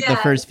nice the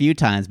first few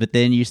times, but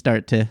then you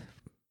start to,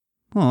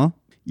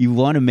 you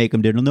want to make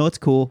them do, no, it's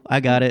cool, I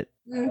got it.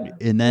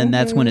 And then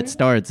that's when it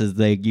starts, is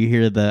like you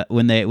hear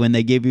when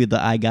they give you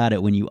the I got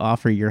it, when you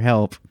offer your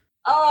help.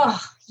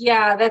 Oh,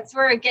 yeah, that's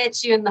where it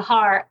gets you in the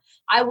heart.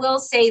 I will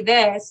say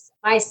this,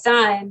 my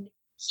son,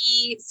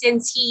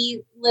 since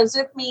he lives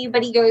with me,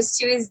 but he goes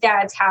to his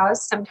dad's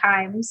house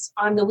sometimes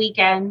on the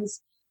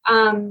weekends,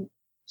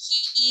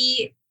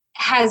 he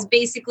has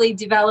basically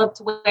developed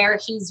where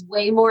he's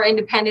way more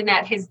independent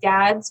at his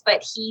dad's,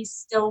 but he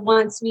still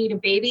wants me to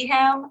baby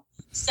him.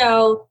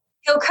 So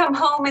he'll come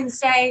home and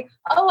say,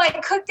 oh, I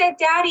cooked at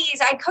daddy's.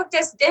 I cooked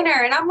us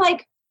dinner. And I'm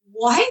like,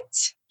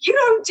 what? You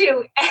don't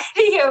do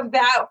any of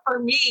that for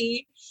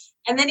me.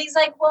 And then he's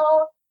like,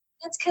 well,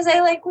 that's because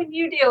I like when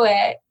you do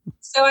it.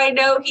 So I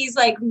know he's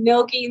like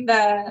milking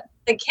the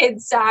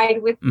kid's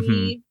side with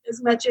me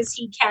as much as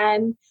he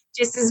can,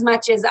 just as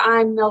much as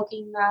I'm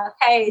milking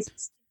hey,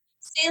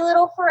 stay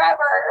little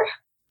forever.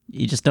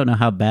 You just don't know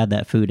how bad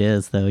that food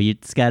is, though.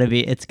 It's gotta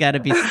be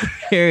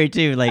scary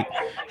too. Like,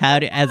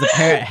 as a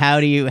parent, how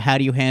do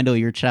you handle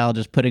your child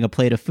just putting a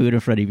plate of food in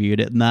front of you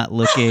and it not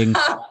looking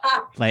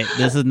like,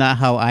 this is not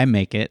how I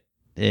make it?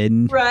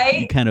 And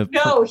right? Kind of.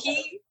 No,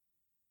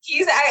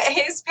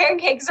 his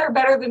pancakes are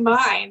better than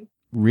mine.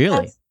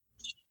 Really?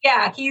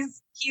 Yeah,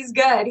 he's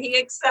good. He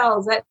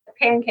excels at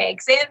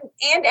pancakes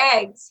and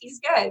eggs. He's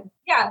good.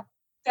 Yeah.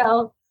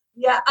 So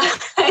yeah,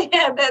 I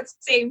had that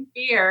same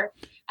fear.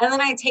 And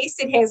then I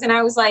tasted his and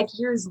I was like,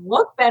 yours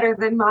look better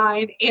than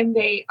mine, and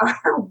they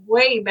are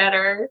way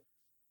better.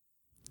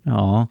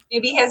 Oh.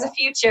 Maybe he has a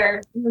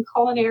future in the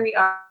culinary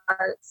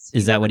arts.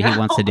 Is that what he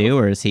wants to do,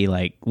 or is he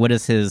like, what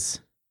is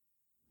his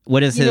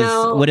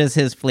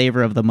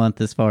flavor of the month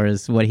as far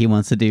as what he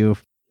wants to do?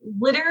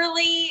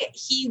 Literally,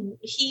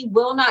 he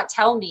will not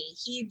tell me.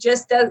 He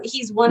just does.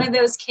 He's one of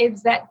those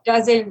kids that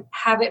doesn't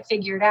have it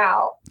figured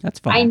out. That's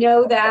fine. I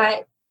know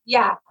that.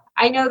 Yeah.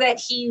 I know that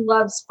he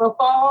loves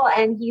football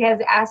and he has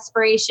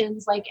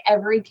aspirations like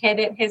every kid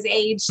at his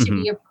age to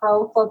be a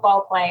pro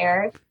football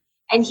player.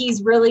 And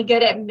he's really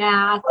good at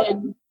math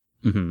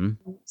and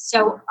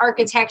so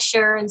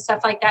architecture and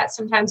stuff like that.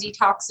 Sometimes he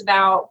talks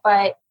about,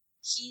 but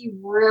he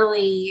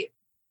really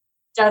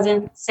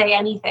doesn't say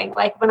anything.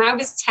 Like when I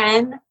was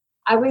 10,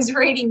 I was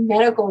reading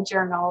medical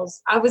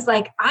journals. I was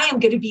like, I am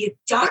going to be a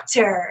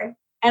doctor.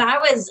 And I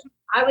was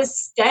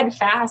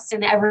steadfast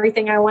in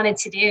everything I wanted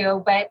to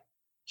do. But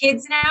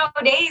kids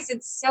nowadays,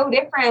 it's so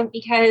different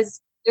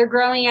because they're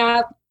growing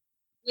up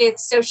with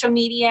social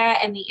media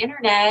and the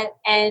internet,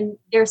 and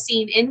they're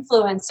seeing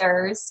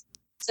influencers.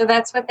 So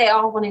that's what they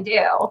all want to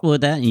do.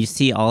 Well, and you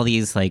see all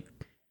these like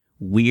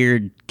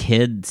weird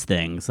kids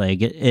things.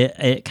 Like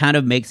it kind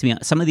of makes me.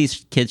 Some of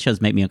these kids shows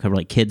make me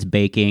uncomfortable. Like Kids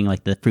Baking,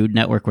 like the Food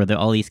Network, where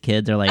all these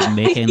kids are like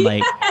making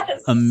like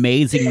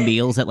amazing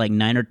meals at like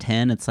 9 or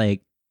 10. It's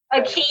like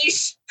a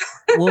quiche.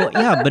 Well,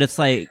 yeah, but it's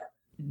like,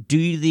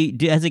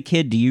 as a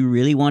kid, do you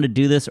really want to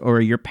do this, or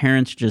are your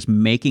parents just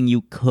making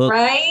you cook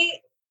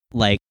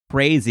like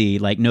crazy?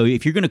 Like, no,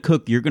 if you're gonna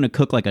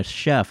cook like a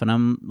chef. And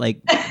I'm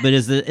like, but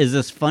is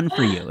this fun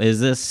for you? Is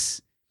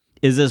this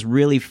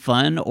really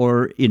fun,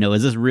 or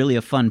is this really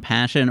a fun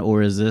passion,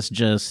 or is this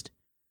just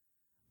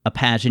a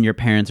passion your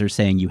parents are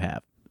saying you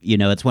have?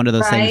 It's one of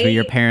those things where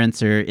your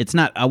parents are. It's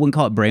not. I wouldn't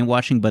call it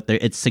brainwashing, but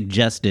it's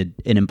suggested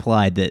and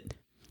implied that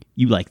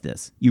you like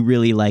this, you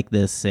really like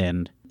this,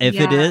 and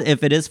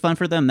if it is fun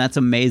for them, that's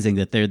amazing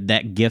that they're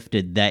that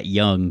gifted, that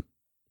young,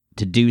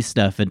 to do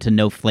stuff and to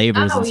know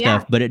flavors and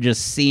stuff. But it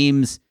just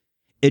seems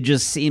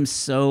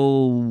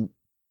so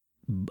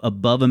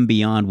above and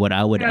beyond what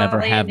I would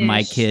ever have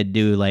my kid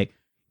do. Like,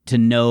 to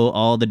know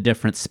all the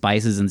different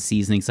spices and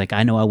seasonings. Like,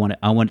 I know I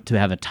want to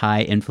have a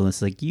Thai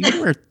influence. Like,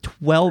 you are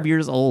 12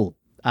 years old.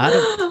 How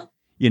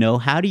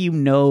do you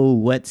know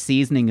what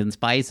seasoning and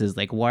spices?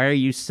 Like, why are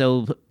you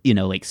so,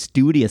 like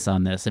studious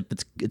on this? If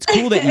it's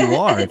cool that you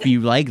are, if you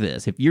like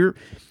this, if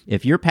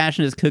your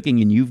passion is cooking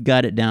and you've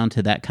got it down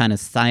to that kind of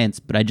science,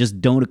 but I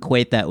just don't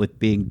equate that with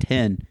being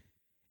 10.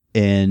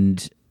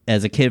 And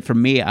as a kid, for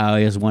me, I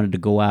always wanted to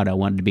go out. I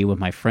wanted to be with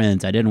my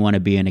friends. I didn't want to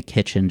be in a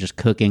kitchen just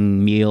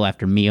cooking meal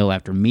after meal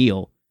after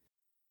meal.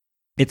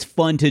 It's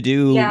fun to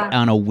do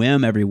on a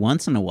whim every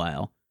once in a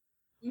while.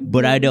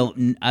 But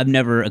I've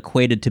never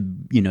equated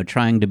to,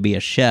 trying to be a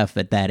chef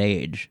at that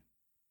age.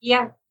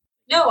 Yeah.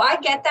 No, I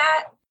get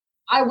that.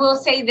 I will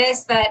say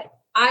this, that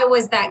I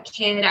was that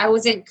kid. I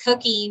wasn't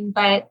cooking,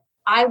 but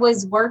I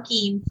was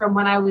working from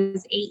when I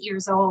was 8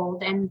 years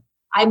old, and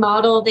I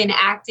modeled and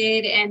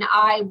acted, and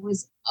I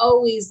was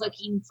always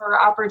looking for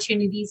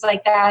opportunities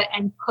like that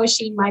and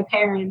pushing my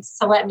parents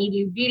to let me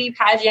do beauty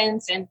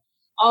pageants and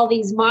all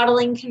these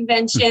modeling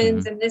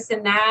conventions and this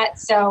and that.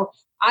 So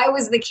I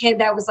was the kid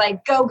that was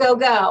like, go, go,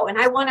 go. And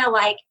I want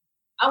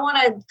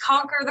to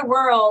conquer the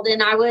world.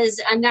 And I was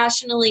a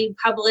nationally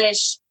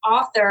published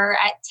author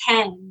at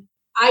 10.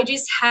 I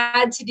just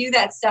had to do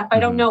that stuff. I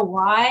don't know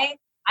why.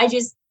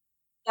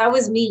 That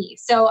was me.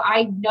 So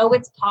I know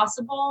it's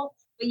possible.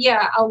 But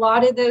yeah, a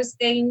lot of those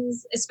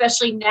things,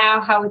 especially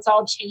now how it's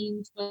all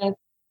changed with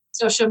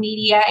social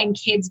media and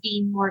kids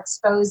being more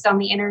exposed on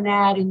the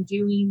internet and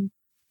doing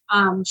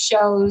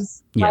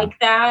shows like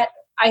that.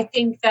 I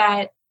think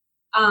that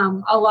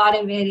a lot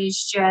of it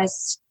is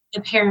just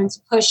the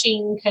parents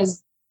pushing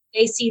because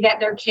they see that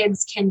their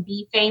kids can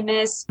be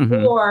famous,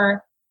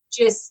 or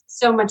just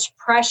so much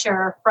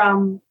pressure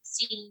from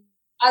seeing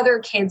other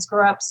kids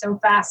grow up so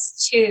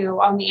fast too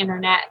on the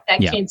internet that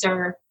kids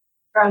are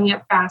growing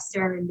up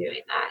faster and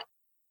doing that.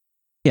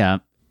 Yeah.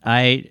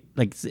 I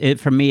like it.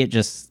 For me, it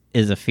just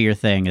is a fear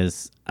thing.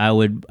 Is I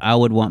would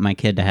want my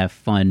kid to have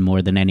fun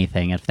more than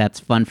anything. If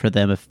that's fun for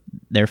them, if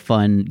they're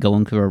fun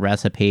going through a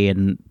recipe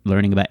and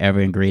learning about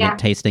every ingredient,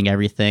 tasting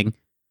everything,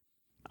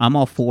 I'm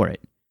all for it.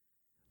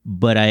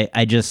 But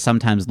I just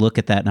sometimes look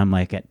at that and I'm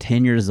like, at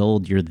 10 years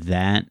old, you're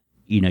that,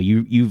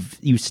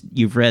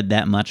 you've read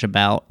that much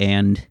about,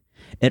 and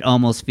it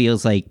almost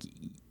feels like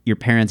your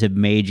parents have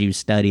made you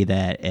study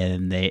that,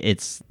 and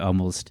it's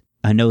almost.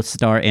 I know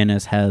star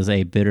anise has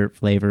a bitter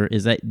flavor.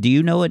 Do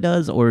you know it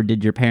does, or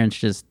did your parents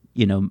just,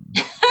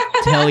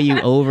 tell you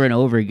over and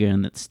over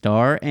again that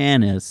star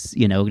anise,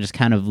 just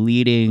kind of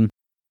leading?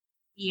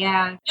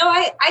 Yeah. No,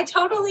 I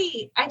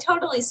totally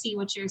see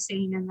what you're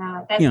saying in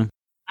that.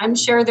 I'm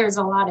sure there's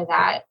a lot of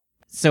that.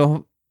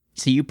 So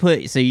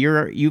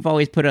you've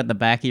always put it at the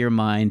back of your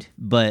mind,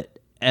 but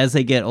as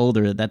they get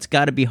older, that's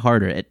got to be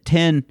harder. At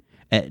 10,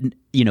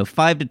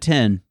 5 to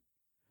 10,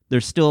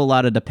 there's still a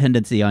lot of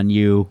dependency on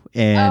you,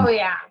 and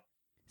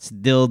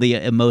still the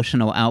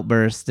emotional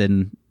outburst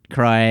and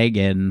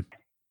crying,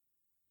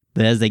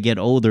 but as they get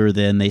older,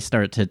 then they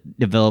start to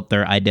develop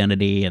their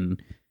identity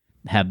and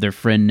have their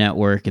friend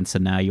network, and so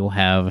now you'll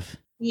have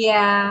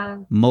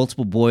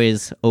multiple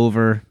boys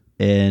over,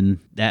 and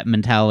that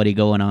mentality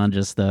going on,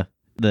 just the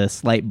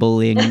slight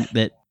bullying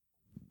that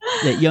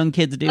young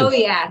kids do. Oh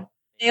yeah,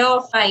 they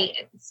all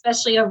fight,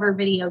 especially over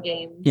video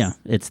games. Yeah,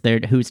 it's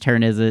whose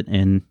turn is it,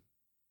 and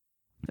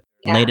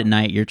late at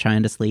night, you're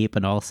trying to sleep,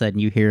 and all of a sudden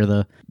you hear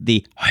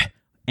the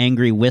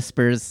angry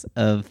whispers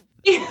of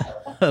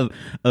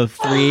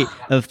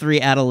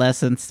three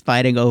adolescents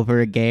fighting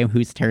over a game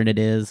whose turn it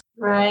is.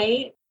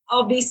 Right.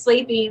 I'll be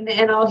sleeping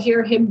and I'll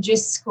hear him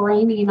just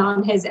screaming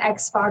on his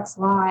Xbox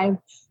Live,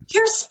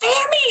 "You're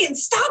spamming!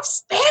 Stop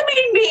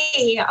spamming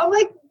me!" I'm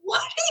like,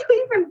 what are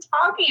you even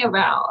talking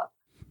about?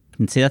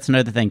 And see, that's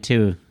another thing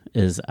too,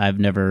 is I've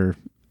never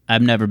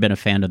been a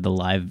fan of the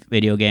live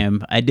video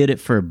game. I did it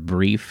for a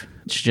brief.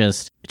 It's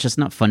just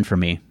not fun for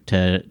me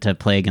to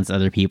play against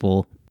other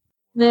people.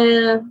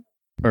 Nah.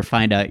 Or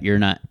find out you're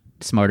not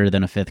smarter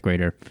than a fifth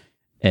grader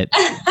at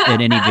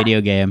any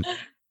video game.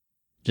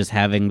 Just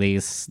having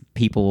these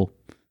people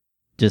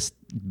just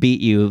beat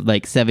you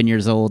like 7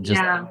 years old,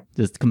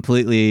 just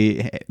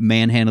completely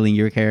manhandling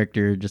your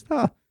character. Just,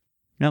 that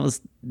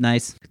was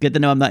nice. Good to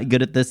know I'm not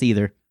good at this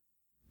either.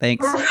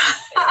 Thanks.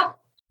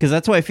 Because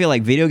that's why I feel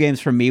like video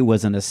games for me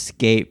was an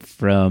escape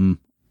from,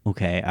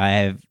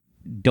 I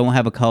don't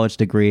have a college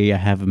degree, I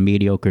have a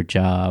mediocre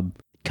job.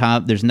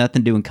 There's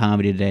nothing doing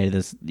comedy today.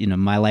 This,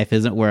 my life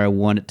isn't where I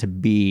want it to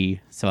be.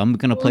 So I'm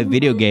going to play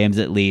video games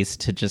at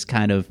least to just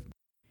kind of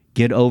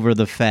get over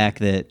the fact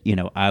that,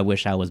 I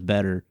wish I was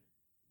better.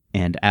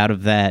 And out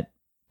of that,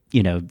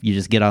 you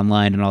just get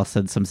online and all of a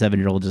sudden some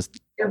 7-year-old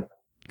just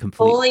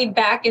fully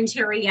back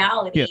into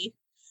reality.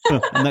 Yeah.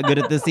 I'm not good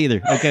at this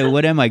either. Okay,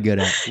 what am I good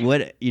at?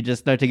 What you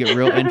just start to get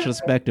real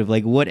introspective.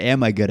 Like, what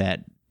am I good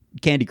at?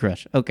 Candy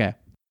Crush. Okay.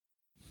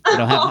 I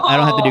don't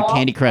have to do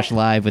Candy Crush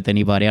live with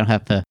anybody. I don't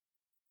have to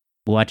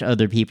watch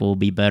other people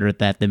be better at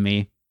that than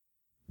me.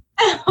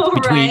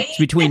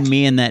 Between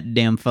me and that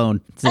damn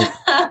phone. That's it.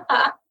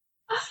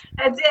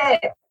 That's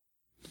it.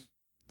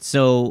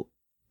 So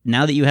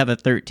now that you have a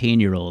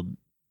 13-year-old,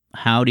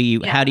 how do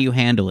you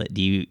handle it?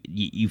 Do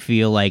you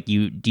feel like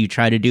do you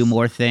try to do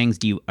more things?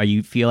 Do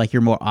you feel like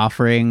you're more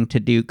offering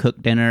to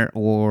cook dinner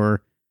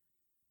or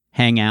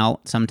hang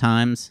out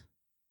sometimes?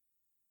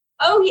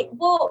 Oh,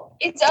 well,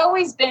 it's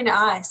always been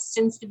us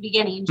since the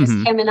beginning, just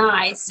him and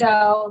I.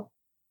 So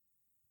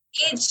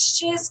it's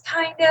just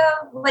kind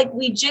of like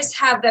we just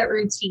have that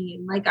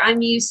routine. Like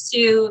I'm used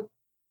to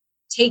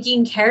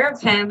taking care of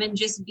him and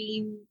just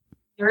being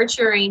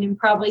nurturing, and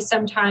probably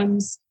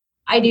sometimes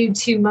I do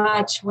too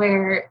much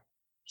where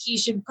he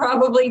should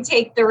probably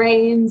take the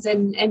reins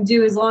and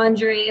do his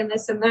laundry and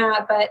this and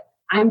that. But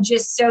I'm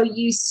just so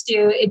used to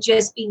it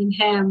just being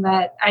him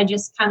that I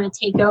just kind of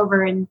take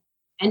over and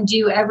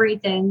do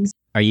everything.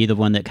 Are you the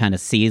one that kind of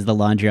sees the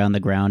laundry on the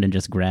ground and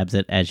just grabs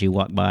it as you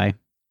walk by?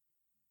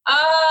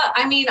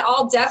 I mean,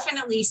 I'll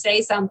definitely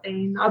say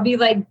something. I'll be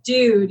like,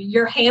 dude,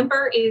 your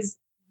hamper is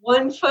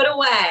 1 foot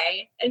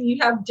away and you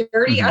have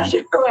dirty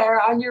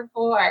underwear on your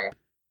floor.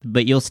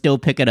 But you'll still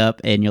pick it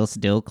up and you'll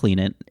still clean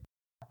it.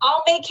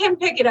 I'll make him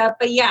pick it up,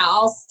 but yeah,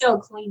 I'll still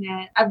clean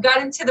it. I've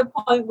gotten to the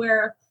point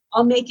where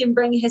I'll make him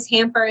bring his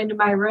hamper into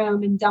my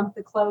room and dump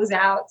the clothes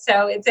out.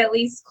 So it's at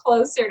least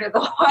closer to the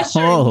washer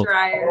and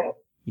dryer.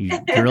 You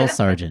drill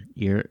sergeant.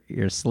 You're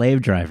a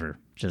slave driver.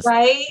 Just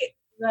right.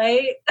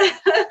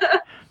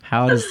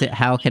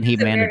 How can he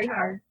manage? Very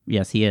hard.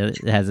 Yes, he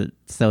has it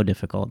so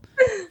difficult.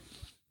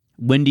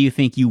 When do you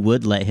think you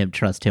would let him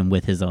trust him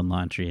with his own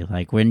laundry?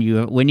 Like when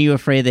you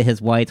afraid that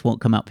his whites won't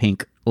come out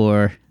pink,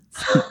 or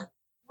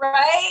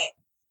Right?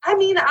 I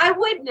mean, I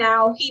would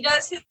now. He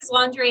does his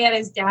laundry at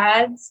his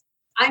dad's.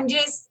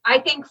 I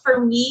think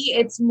for me,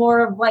 it's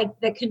more of like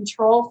the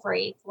control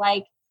freak.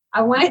 Like,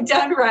 I want it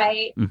done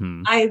right.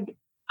 Mm-hmm.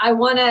 I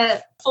want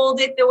to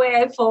fold it the way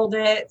I fold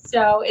it.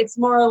 So it's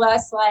more or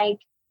less like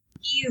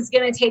he's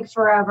going to take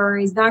forever.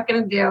 He's not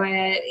going to do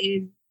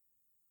it.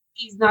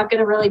 He's not going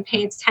to really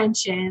pay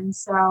attention.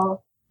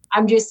 So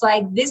I'm just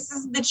like, this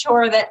is the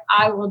chore that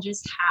I will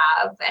just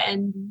have,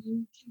 and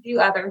you can do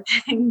other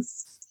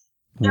things.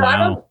 So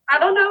Wow. I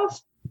don't know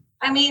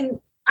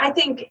I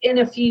think in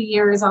a few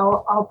years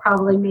I'll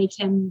probably make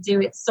him do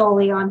it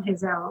solely on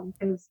his own,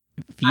 because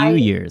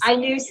Years. I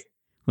knew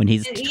when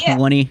he's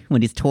 20,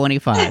 when he's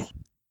 25.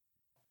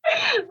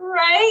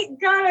 Right?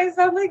 God, I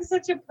sound like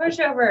such a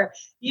pushover.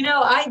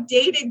 I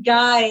dated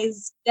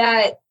guys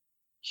that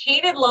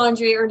hated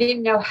laundry or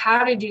didn't know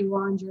how to do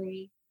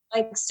laundry,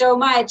 like so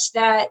much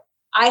that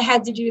I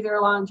had to do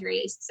their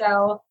laundry.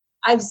 So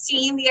I've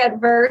seen the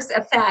adverse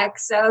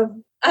effects of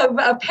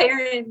a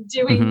parent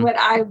doing what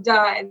I've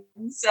done.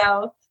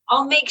 So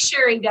I'll make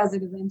sure he does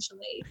it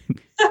eventually.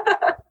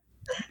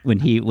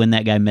 When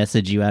that guy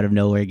messaged you out of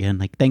nowhere again,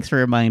 like, thanks for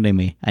reminding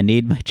me. I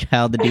need my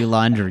child to do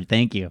laundry.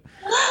 Thank you.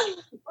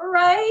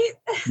 Right?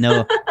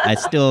 No, I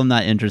still am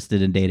not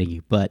interested in dating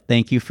you, but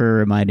thank you for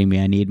reminding me.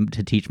 I need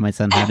to teach my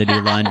son how to do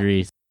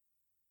laundry.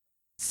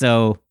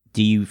 So,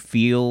 do you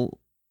feel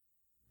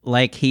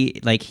like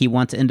he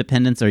wants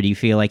independence, or do you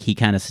feel like he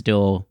kind of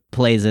still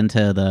plays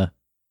into the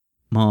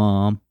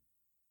mom?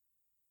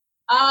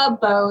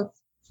 Both,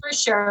 for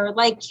sure.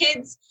 Like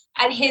kids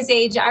at his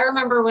age, I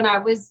remember when I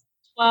was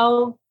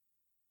 12,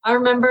 I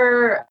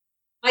remember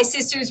my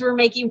sisters were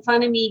making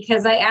fun of me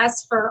because I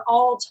asked for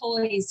all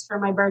toys for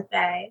my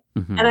birthday.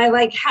 Mm-hmm. And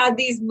I had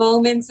these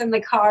moments in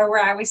the car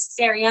where I was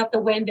staring out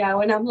the window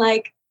and I'm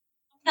like,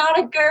 I'm not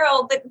a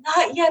girl, but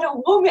not yet a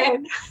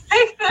woman.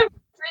 Like the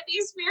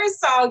Britney Spears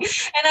song.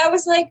 And I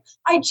was like,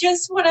 I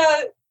just want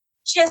to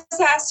just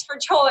ask for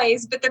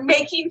toys, but they're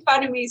making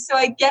fun of me. So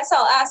I guess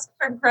I'll ask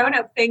for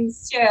grown-up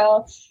things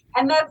too.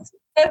 And that's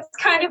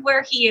kind of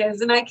where he is.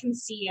 And I can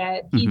see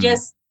it.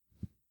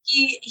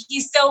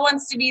 He still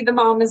wants to be the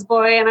mama's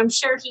boy, and I'm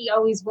sure he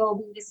always will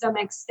be to some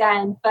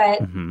extent,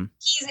 but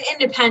he's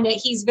independent.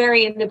 He's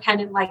very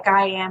independent like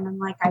I am and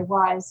like I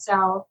was.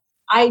 So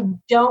I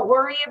don't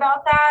worry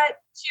about that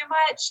too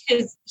much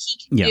because he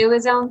can do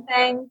his own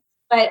thing,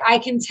 but I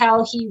can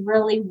tell he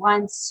really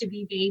wants to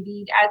be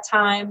babied at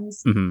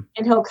times and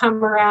he'll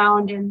come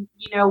around and,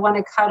 want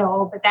to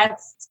cuddle, but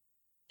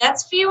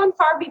that's few and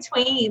far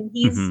between.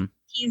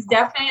 He's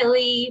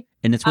definitely...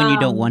 And it's when you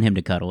don't want him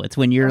to cuddle. It's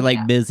when you're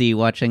busy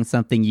watching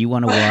something you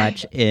want to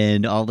watch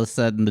and all of a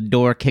sudden the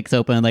door kicks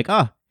open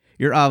and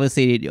you're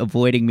obviously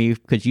avoiding me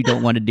because you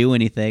don't want to do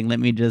anything. Let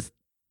me just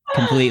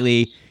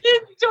completely...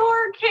 The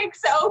door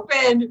kicks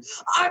open.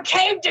 I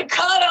came to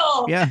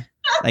cuddle. Yeah.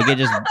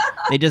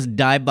 They just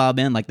dive bomb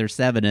in like they're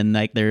 7 and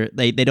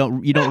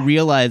you don't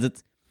realize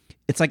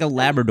it's like a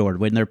Labrador.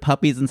 When they're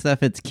puppies and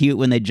stuff, it's cute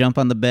when they jump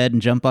on the bed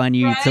and jump on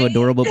you. Right? It's so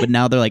adorable, but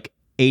now they're like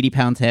 80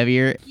 pounds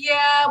heavier.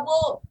 Yeah,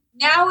 well,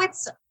 now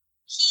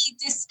he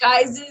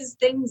disguises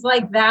things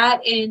like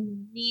that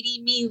in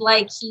meeting me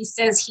like he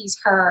says he's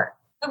hurt.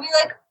 He'll be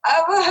like, I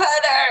have a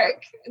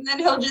headache. And then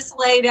he'll just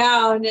lay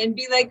down and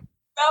be like,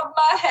 rub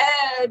my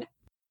head.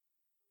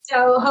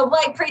 So he'll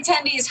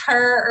pretend he's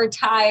hurt or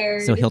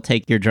tired. So he'll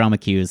take your drama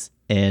cues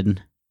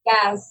and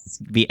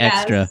be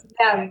extra. Yes.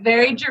 Yeah,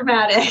 very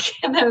dramatic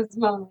in those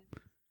moments.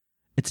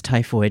 It's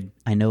typhoid.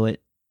 I know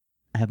it.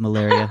 I have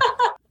malaria.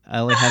 I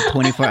only have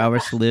 24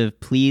 hours to live.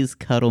 Please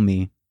cuddle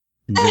me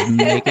and just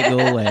make it go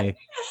away.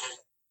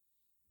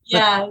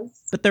 Yes.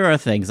 But there are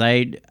things.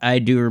 I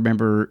do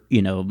remember,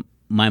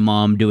 my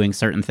mom doing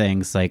certain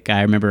things. Like,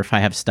 I remember if I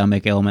have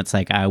stomach ailments,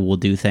 I will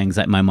do things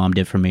that my mom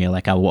did for me.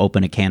 Like, I will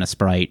open a can of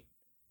Sprite,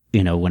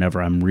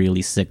 whenever I'm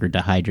really sick or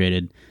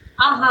dehydrated.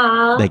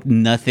 Like,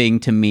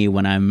 nothing to me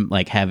when I'm,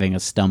 having a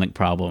stomach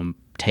problem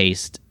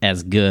tastes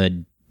as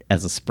good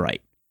as a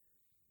Sprite.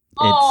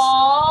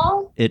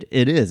 It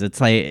is.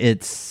 It's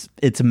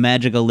it's a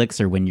magic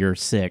elixir when you're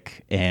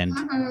sick, and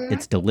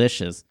it's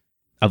delicious.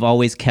 I've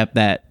always kept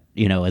that,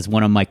 as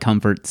one of my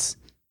comforts.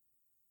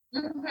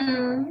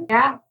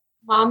 Yeah,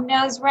 mom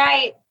knows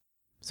right.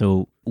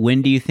 So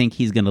when do you think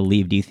he's going to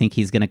leave? Do you think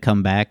he's going to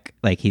come back?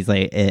 He's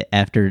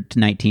after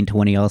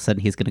 1920, all of a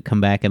sudden he's going to come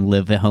back and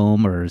live at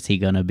home, or is he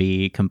going to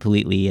be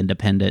completely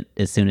independent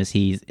as soon as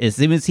he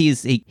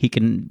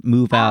can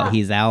move out?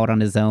 He's out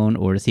on his own,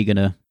 or is he going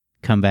to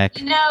come back?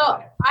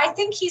 I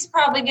think he's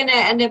probably going to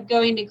end up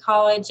going to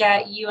college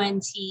at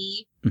UNT.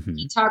 He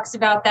talks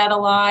about that a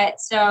lot.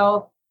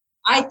 So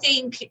I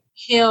think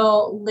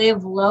he'll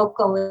live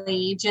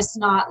locally, just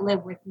not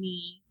live with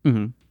me.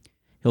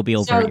 He'll be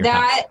over at your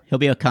house. He'll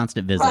be a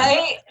constant visit.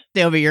 Right?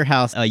 Stay over at your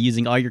house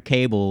using all your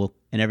cable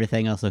and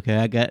everything else.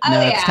 Okay,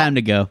 it's time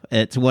to go.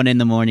 It's 1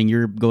 a.m.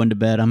 You're going to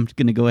bed. I'm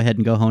going to go ahead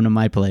and go home to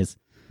my place.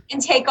 And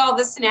take all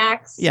the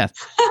snacks. Yeah.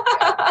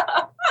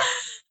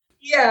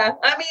 Yeah,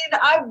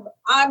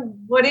 I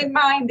wouldn't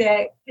mind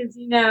it because,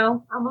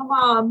 I'm a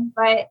mom,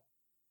 but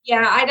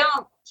Yeah,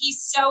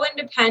 he's so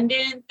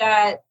independent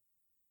that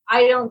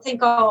I don't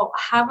think I'll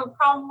have a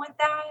problem with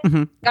that.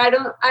 Mm-hmm.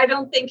 I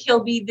don't think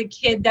he'll be the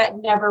kid that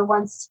never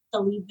wants to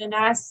leave the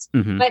nest,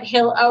 Mm-hmm. but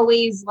he'll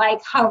always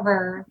like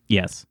hover.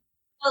 Yes.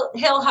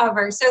 He'll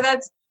hover. So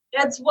that's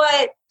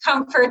what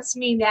comforts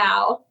me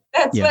now.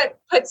 That's what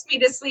puts me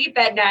to sleep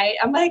at night.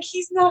 I'm like,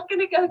 he's not going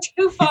to go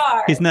too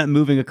far. He's not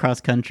moving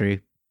across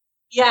country.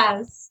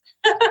 Yes.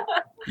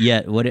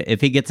 Yeah. What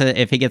if he gets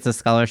a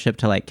scholarship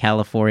to like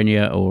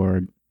California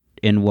or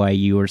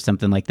NYU or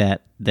something like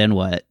that? Then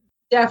what?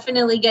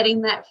 Definitely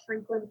getting that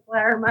frequent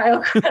flyer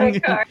mile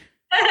credit card.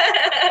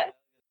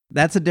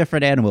 That's a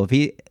different animal.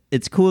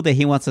 It's cool that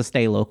he wants to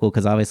stay local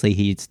because obviously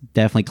he's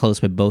definitely close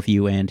with both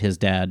you and his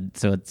dad.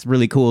 So it's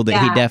really cool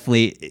that he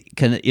definitely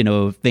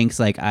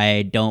thinks like,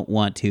 I don't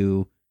want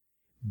to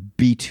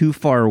be too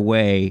far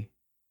away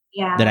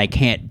that I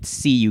can't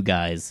see you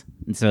guys.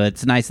 And so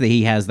it's nice that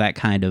he has that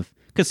kind of,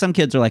 because some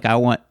kids are like, I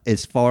want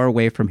as far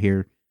away from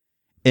here.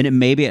 And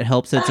maybe it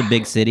helps it's a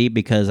big city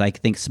because I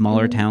think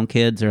smaller town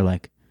kids are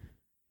like,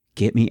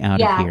 get me out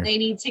of here. Yeah, they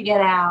need to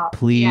get out.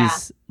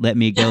 Please let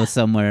me go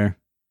somewhere.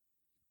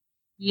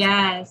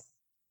 Yes.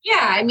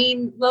 Yeah, I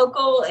mean,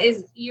 local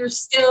is you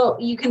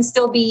can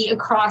still be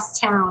across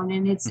town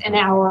and it's an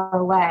hour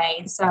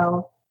away.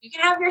 So you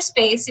can have your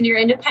space and your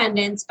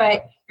independence,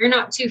 but you're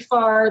not too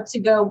far to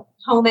go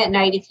home at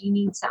night if you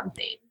need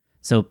something.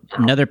 So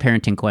another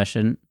parenting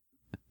question.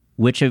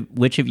 Which of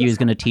you is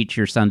going to teach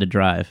your son to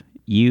drive?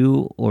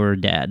 You or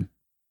dad?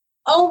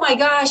 Oh my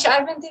gosh,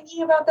 I've been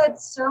thinking about that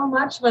so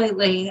much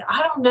lately.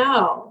 I don't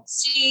know.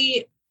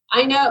 See,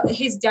 I know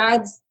his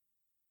dad's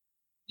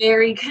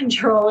very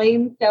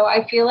controlling, so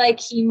I feel like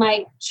he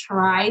might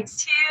try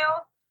to,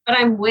 but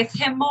I'm with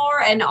him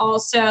more, and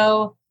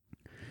also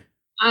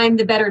I'm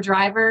the better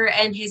driver,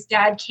 and his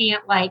dad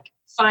can't like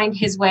find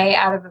his way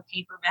out of a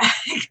paper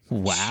bag.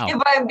 Wow.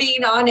 If I'm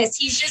being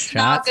honest, he's just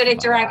not good at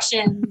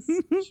directions.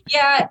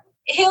 Yeah,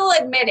 he'll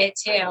admit it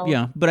too.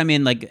 Yeah, but I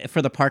mean, like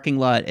for the parking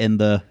lot and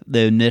the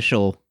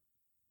initial.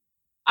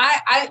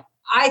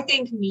 I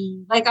think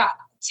me, like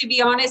to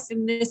be honest,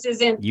 and this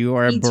isn't you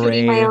are me brave.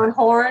 Tooting my own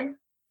horn.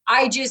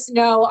 I just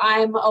know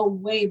I'm a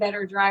way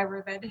better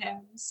driver than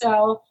him.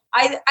 So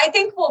I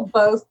think we'll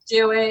both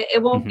do it.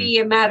 It won't be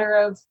a matter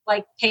of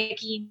like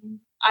picking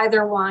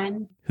either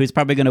one. Who's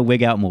probably going to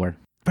wig out more?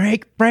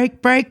 Brake,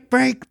 brake, brake,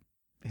 brake.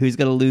 Who's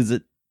going to lose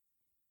it?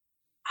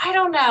 I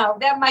don't know.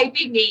 That might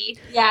be me.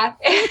 Yeah,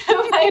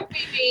 it might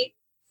be me.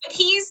 But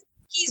he's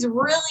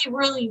really,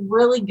 really,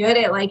 really good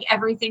at like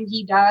everything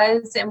he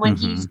does. And when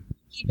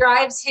he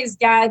drives his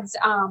dad's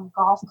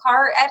golf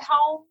cart at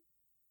home,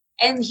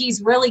 and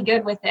he's really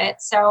good with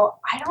it. So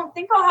I don't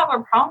think I'll have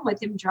a problem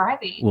with him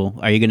driving. Well,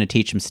 are you going to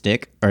teach him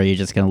stick, or are you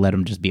just going to let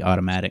him just be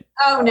automatic?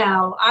 Oh,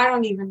 no. I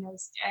don't even know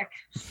stick.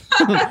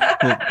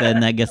 Well,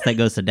 then I guess that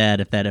goes to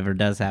dad if that ever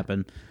does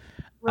happen.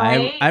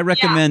 Right? I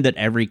recommend that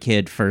every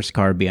kid first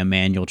car be a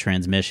manual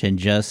transmission.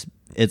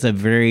 It's a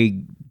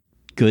very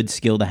good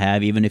skill to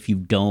have, even if you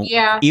don't.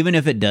 Yeah, even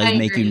if it does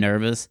make you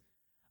nervous.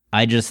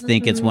 I just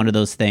think it's one of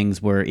those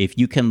things where if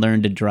you can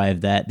learn to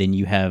drive that, then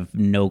you have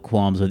no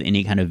qualms with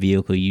any kind of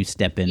vehicle you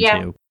step into.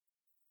 Yeah.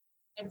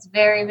 It's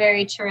very,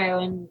 very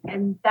true.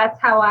 And that's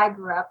how I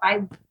grew up.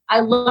 I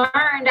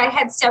learned, I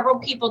had several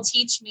people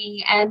teach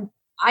me, and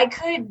I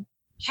could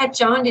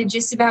catch on to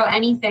just about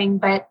anything.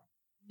 But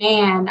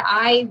man,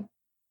 I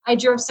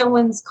drove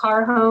someone's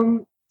car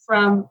home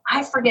from,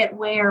 I forget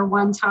where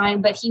one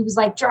time, but he was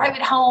like, drive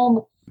it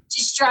home,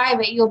 just drive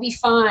it, you'll be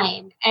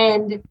fine.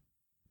 And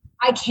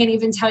I can't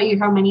even tell you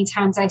how many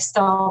times I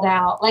stalled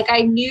out. Like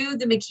I knew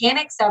the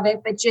mechanics of it,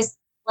 but just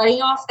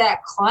letting off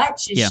that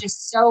clutch is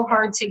just so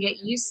hard to get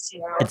used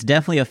to. It's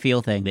definitely a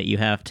feel thing that you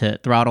have to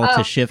throttle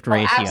to shift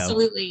ratio.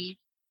 Absolutely.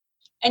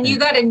 And you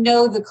got to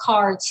know the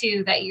car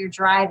too that you're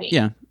driving.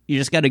 Yeah. You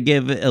just got to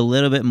give a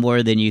little bit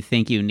more than you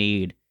think you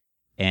need,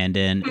 and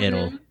then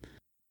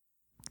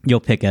you'll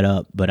pick it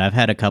up. But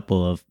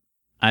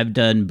I've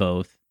done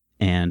both,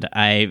 and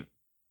I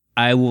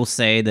will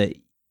say that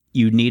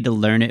you need to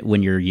learn it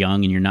when you're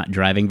young and you're not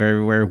driving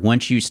very well.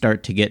 Once you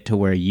start to get to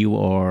where you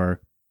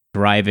are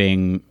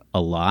driving a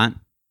lot,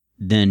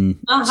 then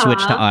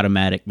switch to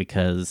automatic,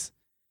 because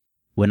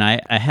when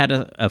I had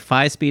a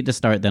 5-speed to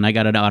start, then I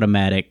got an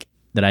automatic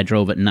that I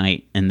drove at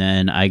night, and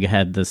then I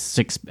had a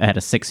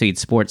 6-speed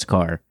sports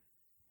car,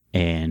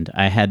 and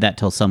I had that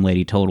till some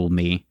lady totaled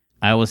me.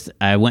 I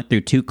went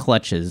through 2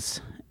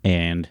 clutches,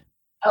 and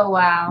oh,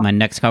 wow. my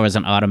next car was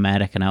an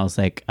automatic, and I was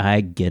like,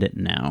 I get it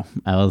now.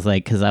 I was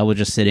like, because I was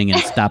just sitting in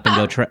stop and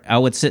go. I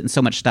would sit in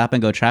so much stop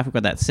and go traffic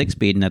with that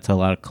 6-speed, and that's a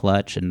lot of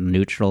clutch and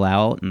neutral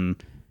out and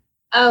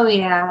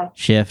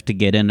shift to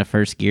get into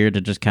first gear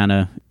to just kind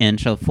of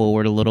inch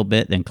forward a little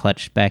bit, then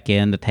clutch back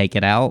in to take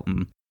it out.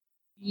 And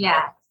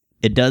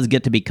it does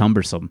get to be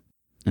cumbersome,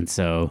 and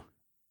so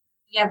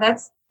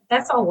that's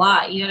a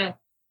lot. You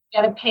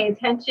gotta pay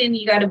attention.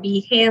 You gotta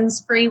be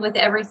hands free with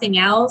everything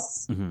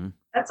else.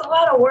 That's a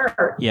lot of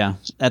work. Yeah,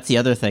 that's the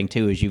other thing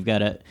too,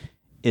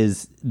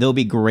 is they'll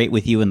be great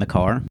with you in the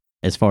car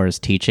as far as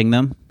teaching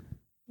them.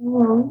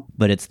 Mhm.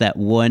 but it's that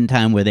one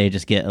time where they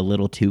just get a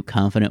little too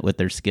confident with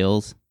their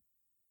skills.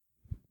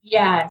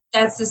 Yeah,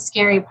 that's the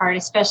scary part,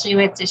 especially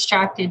with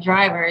distracted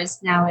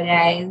drivers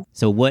nowadays.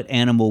 So what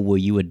animal will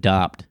you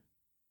adopt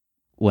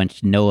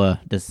once Noah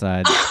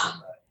decides?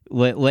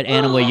 What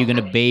animal are you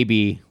gonna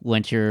baby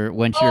once your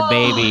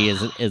baby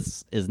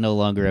is no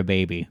longer a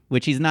baby?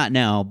 Which he's not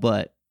now,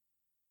 but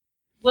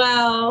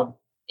Well,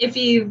 if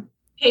you've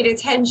paid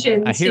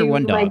attention I hear to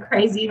one my dog.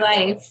 crazy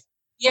life,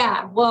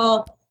 yeah.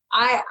 Well,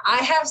 I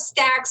have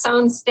stacks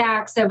on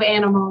stacks of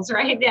animals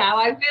right now.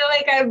 I feel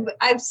like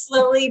I've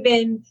slowly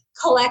been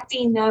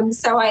collecting them,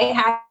 so I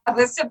have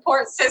a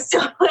support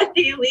system when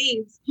he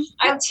leaves.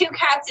 I have 2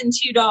 cats and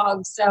 2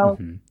 dogs, so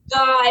Mhm.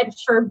 God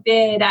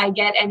forbid I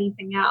get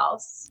anything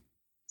else.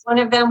 One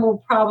of them will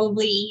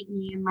probably eat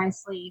me in my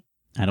sleep.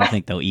 I don't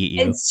think they'll eat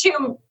you. It's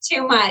too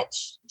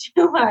much.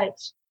 Too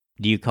much.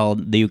 Do you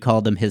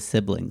call them his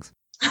siblings?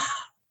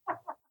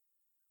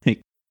 We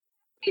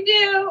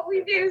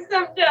do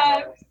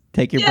sometimes.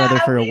 Take your brother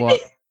for a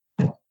walk.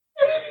 We do.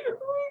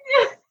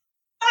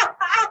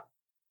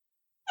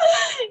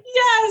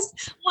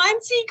 Yes.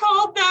 Once he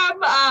called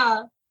them,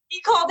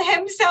 he called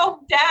himself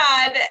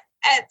dad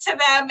to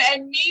them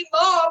and me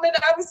mom, and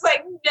I was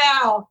like,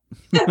 no,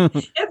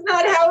 it's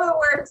not how it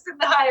works in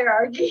the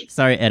hierarchy.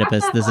 Sorry,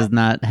 Oedipus, this is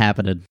not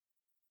happening.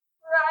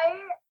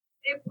 Right?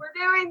 If we're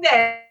doing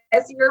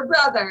this, you're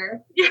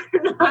brother.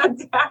 You're not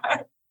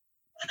dad.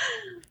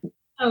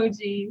 Oh,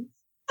 geez.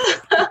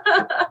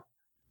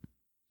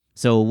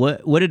 So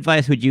what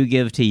advice would you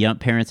give to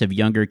parents of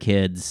younger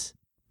kids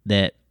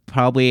that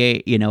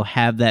probably,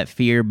 have that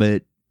fear,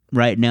 but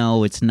right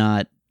now it's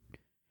not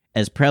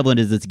as prevalent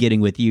as it's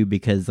getting with you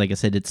because, like I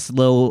said, it's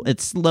slow.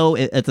 It's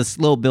a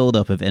slow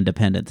buildup of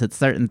independence. It's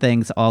certain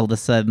things all of a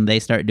sudden they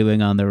start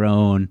doing on their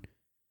own.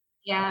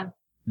 Yeah.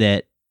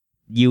 That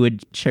you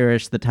would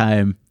cherish the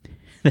time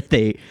that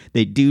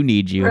they do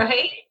need you.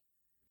 Right.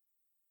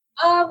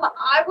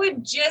 I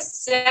would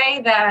just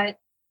say that,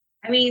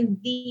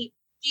 you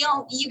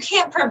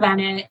can't prevent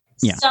it.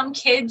 Yeah. Some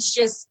kids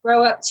just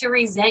grow up to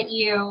resent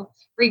you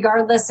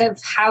regardless of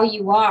how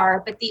you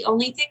are. But the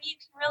only thing you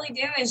can really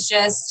do is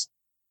just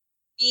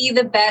be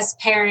the best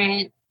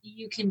parent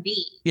you can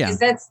be. Yeah. Because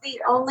that's the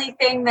only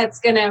thing that's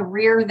going to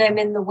rear them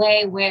in the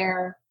way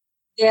where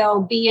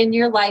they'll be in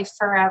your life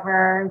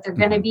forever. They're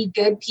going to be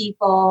good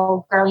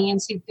people, growing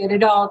into good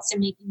adults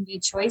and making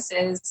good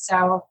choices.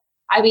 So,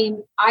 I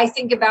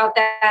think about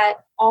that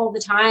all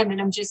the time, and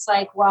I'm just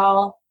like,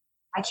 well,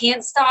 I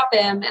can't stop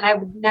him, and I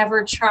would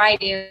never try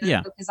to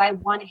because I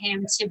want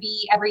him to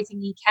be everything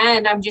he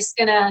can. I'm just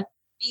going to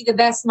be the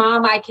best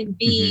mom I can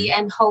be,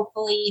 and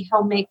hopefully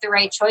he'll make the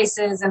right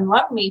choices and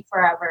love me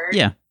forever.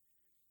 Yeah.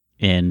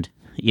 And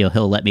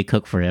he'll let me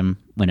cook for him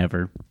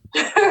whenever.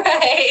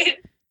 Right.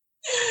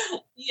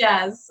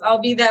 Yes, I'll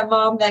be that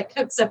mom that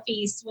cooks a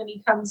feast when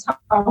he comes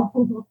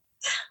home.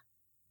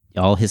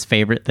 All his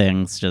favorite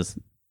things, just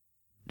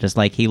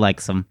like he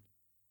likes them.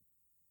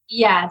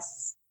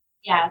 Yes.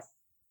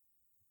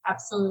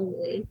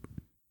 Absolutely.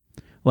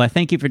 Well, I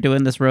thank you for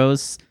doing this,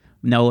 Rose.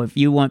 Now, if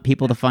you want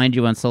people to find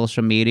you on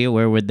social media,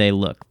 where would they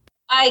look?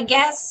 I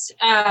guess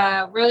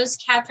Rose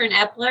Katherine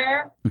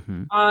Epler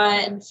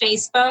on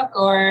Facebook,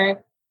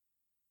 or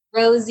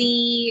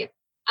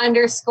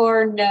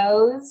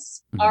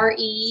Rosie_knows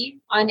RE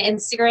on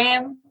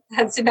Instagram.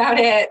 That's about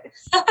it.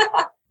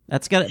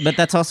 But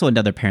that's also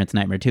another parent's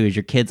nightmare too. Is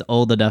your kids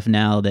old enough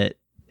now that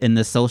in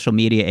the social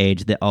media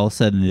age that all of a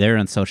sudden they're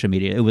on social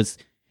media?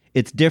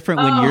 It's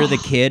different when you're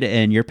the kid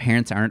and your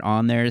parents aren't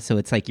on there, so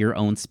it's like your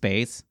own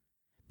space.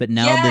 But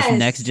now this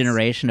next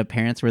generation of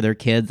parents where their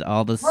kids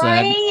all of a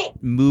sudden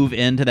move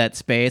into that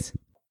space.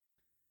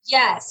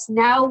 Yes.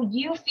 Now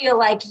you feel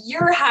like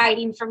you're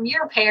hiding from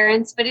your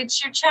parents, but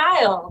it's your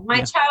child.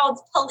 My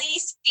child's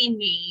policing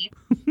me.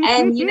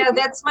 And,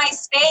 that's my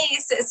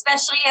space,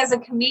 especially as a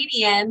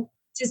comedian,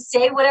 to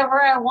say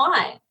whatever I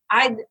want.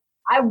 I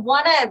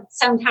want to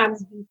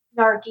sometimes be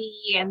snarky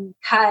and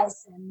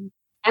cuss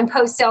and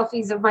post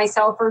selfies of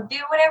myself or do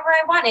whatever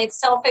I want. It's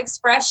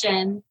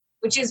self-expression,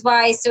 which is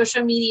why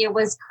social media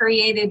was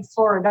created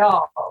for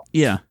adults.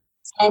 Yeah.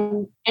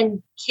 And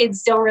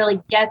kids don't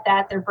really get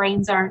that. Their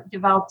brains aren't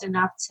developed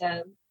enough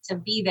to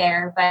be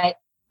there. But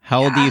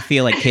how old do you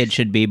feel like kids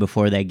should be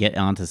before they get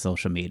onto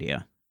social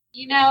media?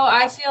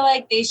 I feel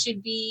like they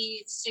should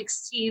be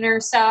 16 or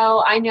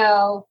so. I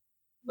know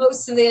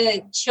most of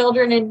the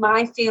children in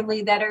my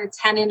family that are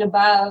 10 and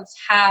above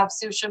have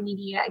social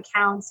media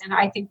accounts, and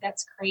I think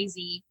that's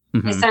crazy.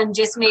 My son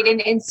just made an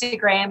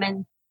Instagram,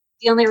 and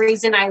the only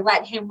reason I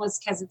let him was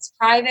because it's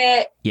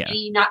private. Yeah.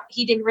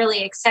 He didn't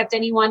really accept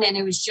anyone, and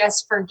it was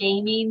just for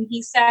gaming,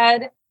 he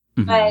said.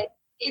 But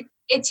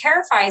it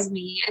terrifies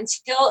me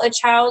until a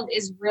child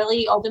is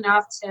really old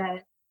enough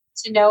to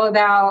know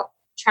about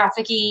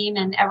trafficking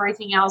and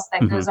everything else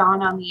that goes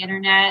on the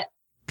internet.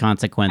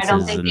 Consequences. I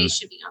don't think they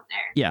should be on there.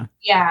 Yeah.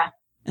 Yeah.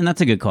 And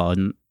that's a good call.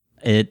 And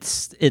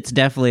it's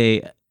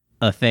definitely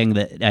a thing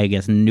that I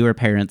guess newer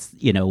parents,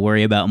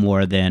 worry about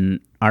more than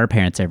our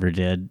parents ever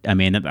did. I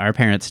mean, our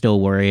parents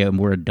still worry, and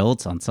we're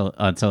adults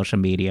on social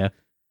media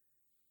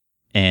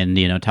and,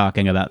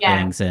 talking about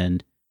things.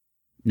 And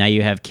now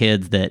you have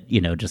kids that,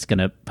 just going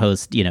to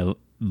post,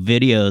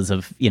 videos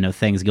of,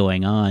 things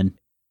going on.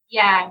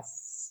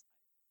 Yes.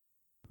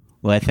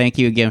 Well, I thank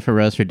you again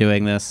Rose for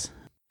doing this.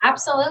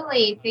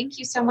 Absolutely. Thank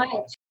you so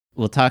much.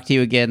 We'll talk to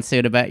you again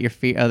soon about your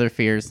other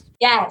fears.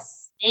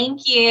 Yes.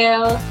 Thank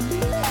you.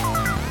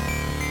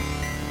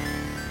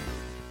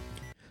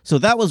 So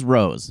that was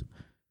Rose.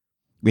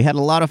 We had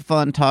a lot of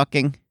fun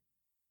talking,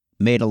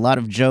 made a lot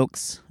of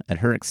jokes at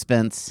her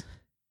expense.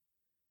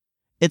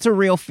 It's a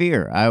real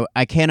fear.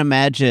 I can't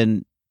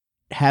imagine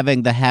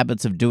having the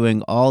habits of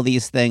doing all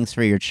these things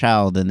for your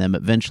child and them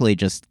eventually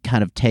just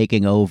kind of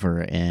taking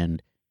over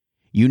and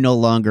you no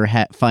longer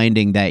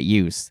finding that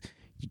use.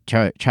 You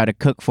try to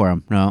cook for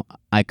them. No,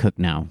 I cook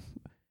now.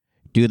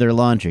 Do their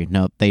laundry.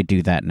 No, they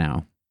do that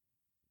now.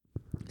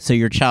 So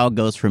your child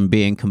goes from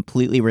being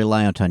completely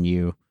reliant on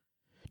you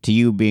to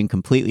you being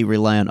completely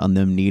reliant on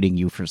them needing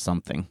you for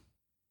something.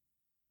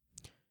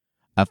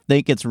 I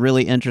think it's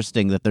really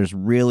interesting that there's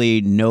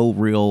really no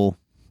real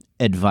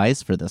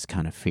advice for this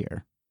kind of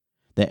fear.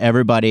 That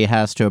everybody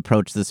has to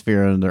approach this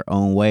fear in their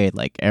own way.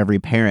 Like every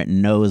parent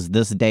knows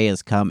this day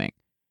is coming.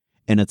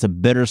 And it's a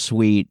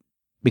bittersweet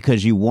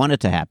because you want it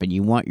to happen.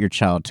 You want your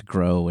child to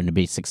grow and to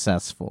be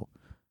successful.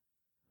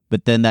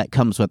 But then that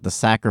comes with the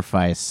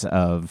sacrifice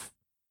of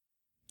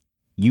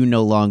you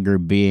no longer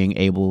being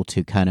able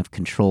to kind of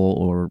control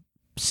or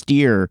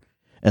steer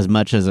as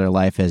much as their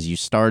life as you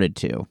started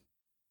to.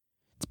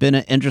 It's been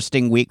an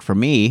interesting week for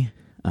me.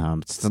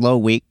 Slow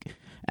week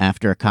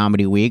after a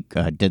comedy week.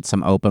 Did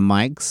some open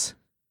mics.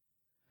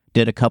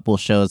 Did a couple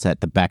shows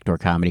at the Backdoor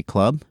Comedy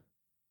Club.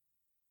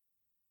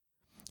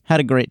 Had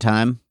a great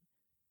time.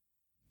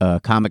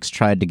 Comics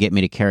tried to get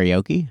me to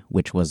karaoke,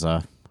 which was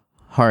a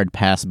hard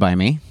pass by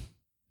me.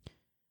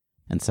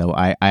 And so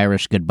I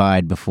Irish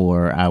goodbyed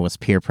before I was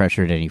peer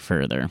pressured any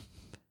further.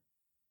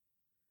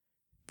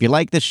 If you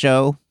like this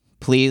show,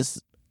 please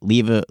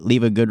leave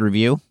a good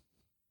review.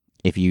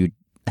 If you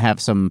have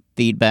some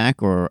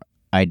feedback or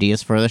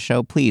ideas for the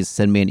show, please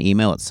send me an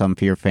email at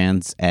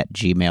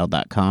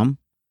somefearfans@gmail.com.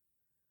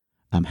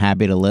 I'm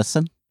happy to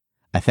listen.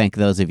 I thank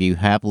those of you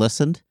who have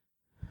listened.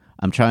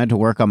 I'm trying to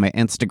work on my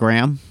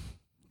Instagram,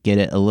 get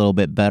it a little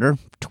bit better,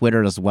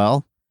 Twitter as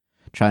well.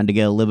 Trying to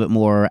get a little bit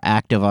more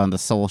active on the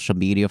social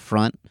media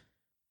front.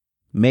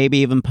 Maybe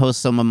even post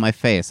some of my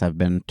face. I've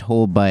been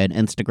told by an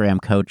Instagram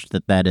coach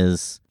that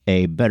is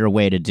a better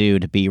way to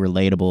be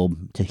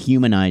relatable, to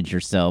humanize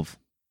yourself.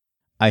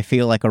 I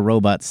feel like a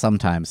robot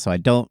sometimes, so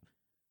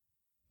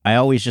I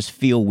always just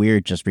feel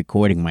weird just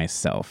recording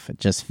myself. It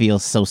just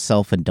feels so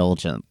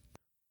self-indulgent.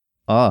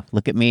 Oh,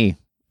 look at me.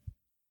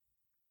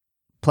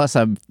 Plus,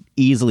 I'm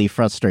easily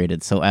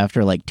frustrated, so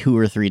after like 2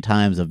 or 3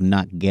 times of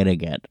not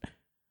getting it,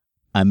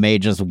 I may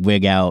just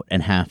wig out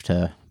and have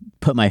to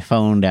put my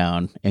phone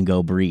down and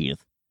go breathe.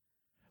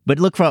 But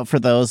look out for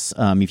those.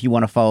 If you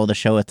want to follow the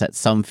show, it's at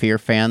Some Fear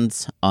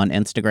Fans on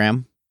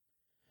Instagram,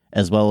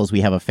 as well as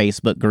we have a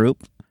Facebook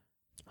group.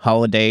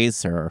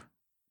 Holidays are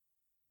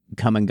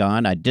come and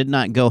gone. I did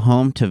not go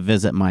home to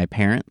visit my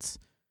parents.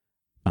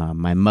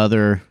 My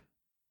mother's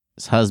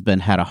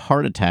husband had a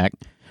heart attack,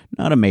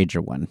 not a major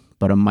one,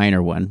 but a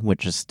minor one,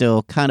 which is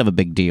still kind of a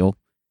big deal.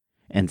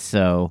 And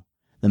so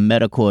the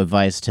medical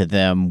advice to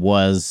them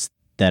was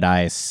that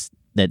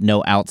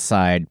no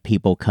outside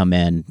people come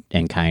in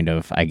and kind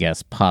of, I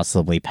guess,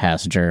 possibly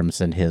pass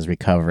germs in his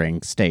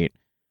recovering state.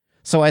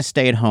 So I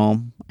stayed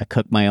home. I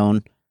cooked my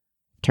own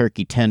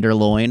turkey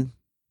tenderloin,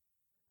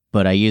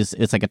 but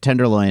it's like a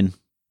tenderloin,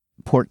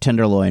 pork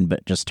tenderloin,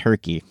 but just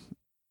turkey.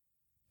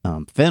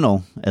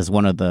 Fennel as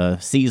one of the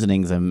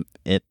seasonings, and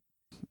it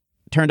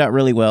turned out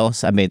really well.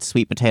 So I made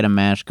sweet potato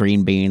mash,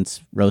 green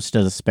beans,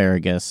 roasted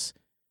asparagus,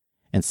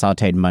 and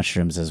sauteed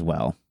mushrooms as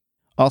well.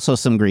 Also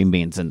some green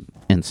beans and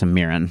some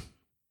mirin.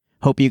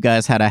 Hope you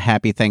guys had a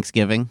happy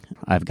Thanksgiving.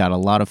 I've got a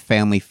lot of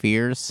family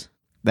fears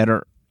that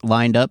are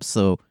lined up,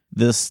 so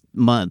this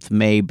month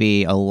may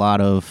be a lot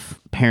of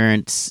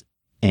parents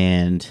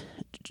and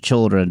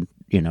children,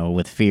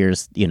 with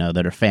fears,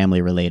 that are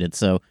family related.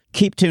 So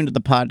keep tuned to the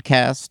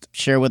podcast.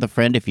 Share with a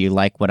friend if you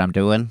like what I'm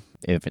doing.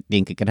 If you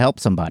think it could help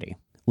somebody,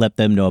 let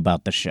them know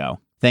about the show.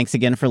 Thanks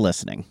again for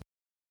listening.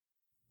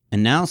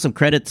 And now some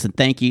credits and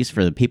thank yous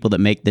for the people that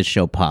make this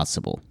show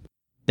possible.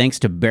 Thanks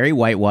to Barry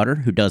Whitewater,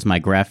 who does my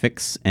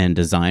graphics and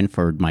design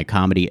for my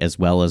comedy as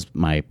well as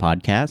my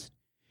podcast.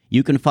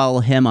 You can follow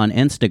him on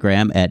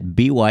Instagram at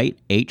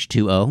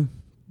bwhiteh2o.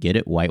 Get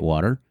it,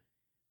 Whitewater.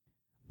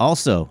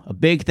 Also, a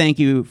big thank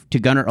you to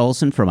Gunnar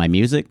Olsen for my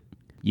music.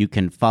 You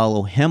can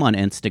follow him on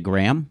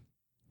Instagram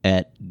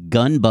at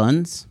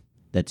gunbuns.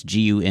 That's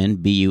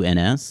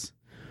GUNBUNS.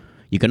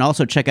 You can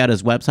also check out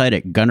his website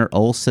at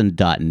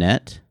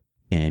gunnarolsen.net.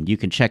 And you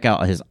can check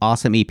out his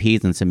awesome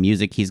EPs and some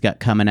music he's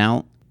got coming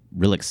out.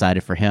 Real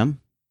excited for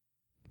him.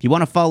 If you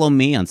want to follow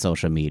me on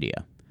social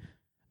media,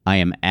 I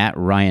am at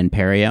Ryan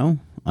Perio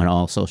on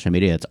all social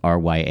media. It's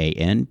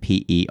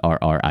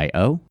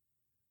RyanPerrio.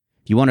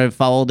 If you want to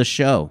follow the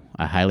show,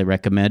 I highly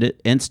recommend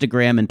it.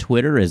 Instagram and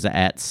Twitter is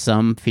at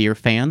Some Fear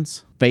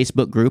Fans.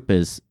 Facebook group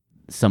is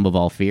Some of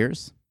All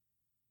Fears.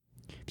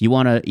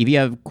 If you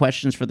have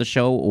questions for the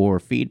show or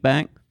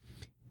feedback,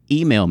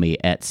 email me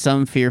at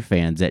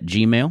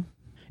somefearfans@gmail.com.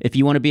 If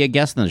you want to be a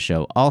guest on the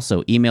show,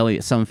 also email me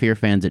at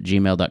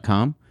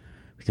somefearfans@gmail.com.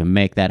 We can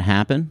make that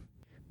happen.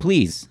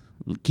 Please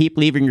keep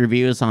leaving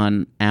reviews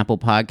on Apple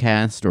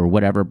Podcast or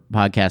whatever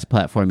podcast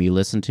platform you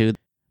listen to.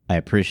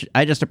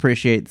 I just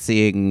appreciate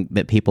seeing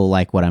that people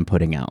like what I'm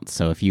putting out.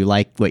 So if you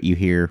like what you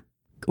hear,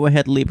 go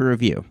ahead and leave a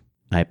review.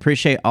 I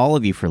appreciate all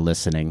of you for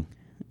listening.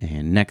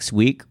 And next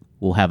week,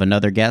 we'll have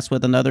another guest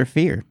with another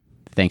fear.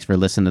 Thanks for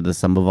listening to the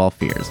Sum of All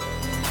Fears.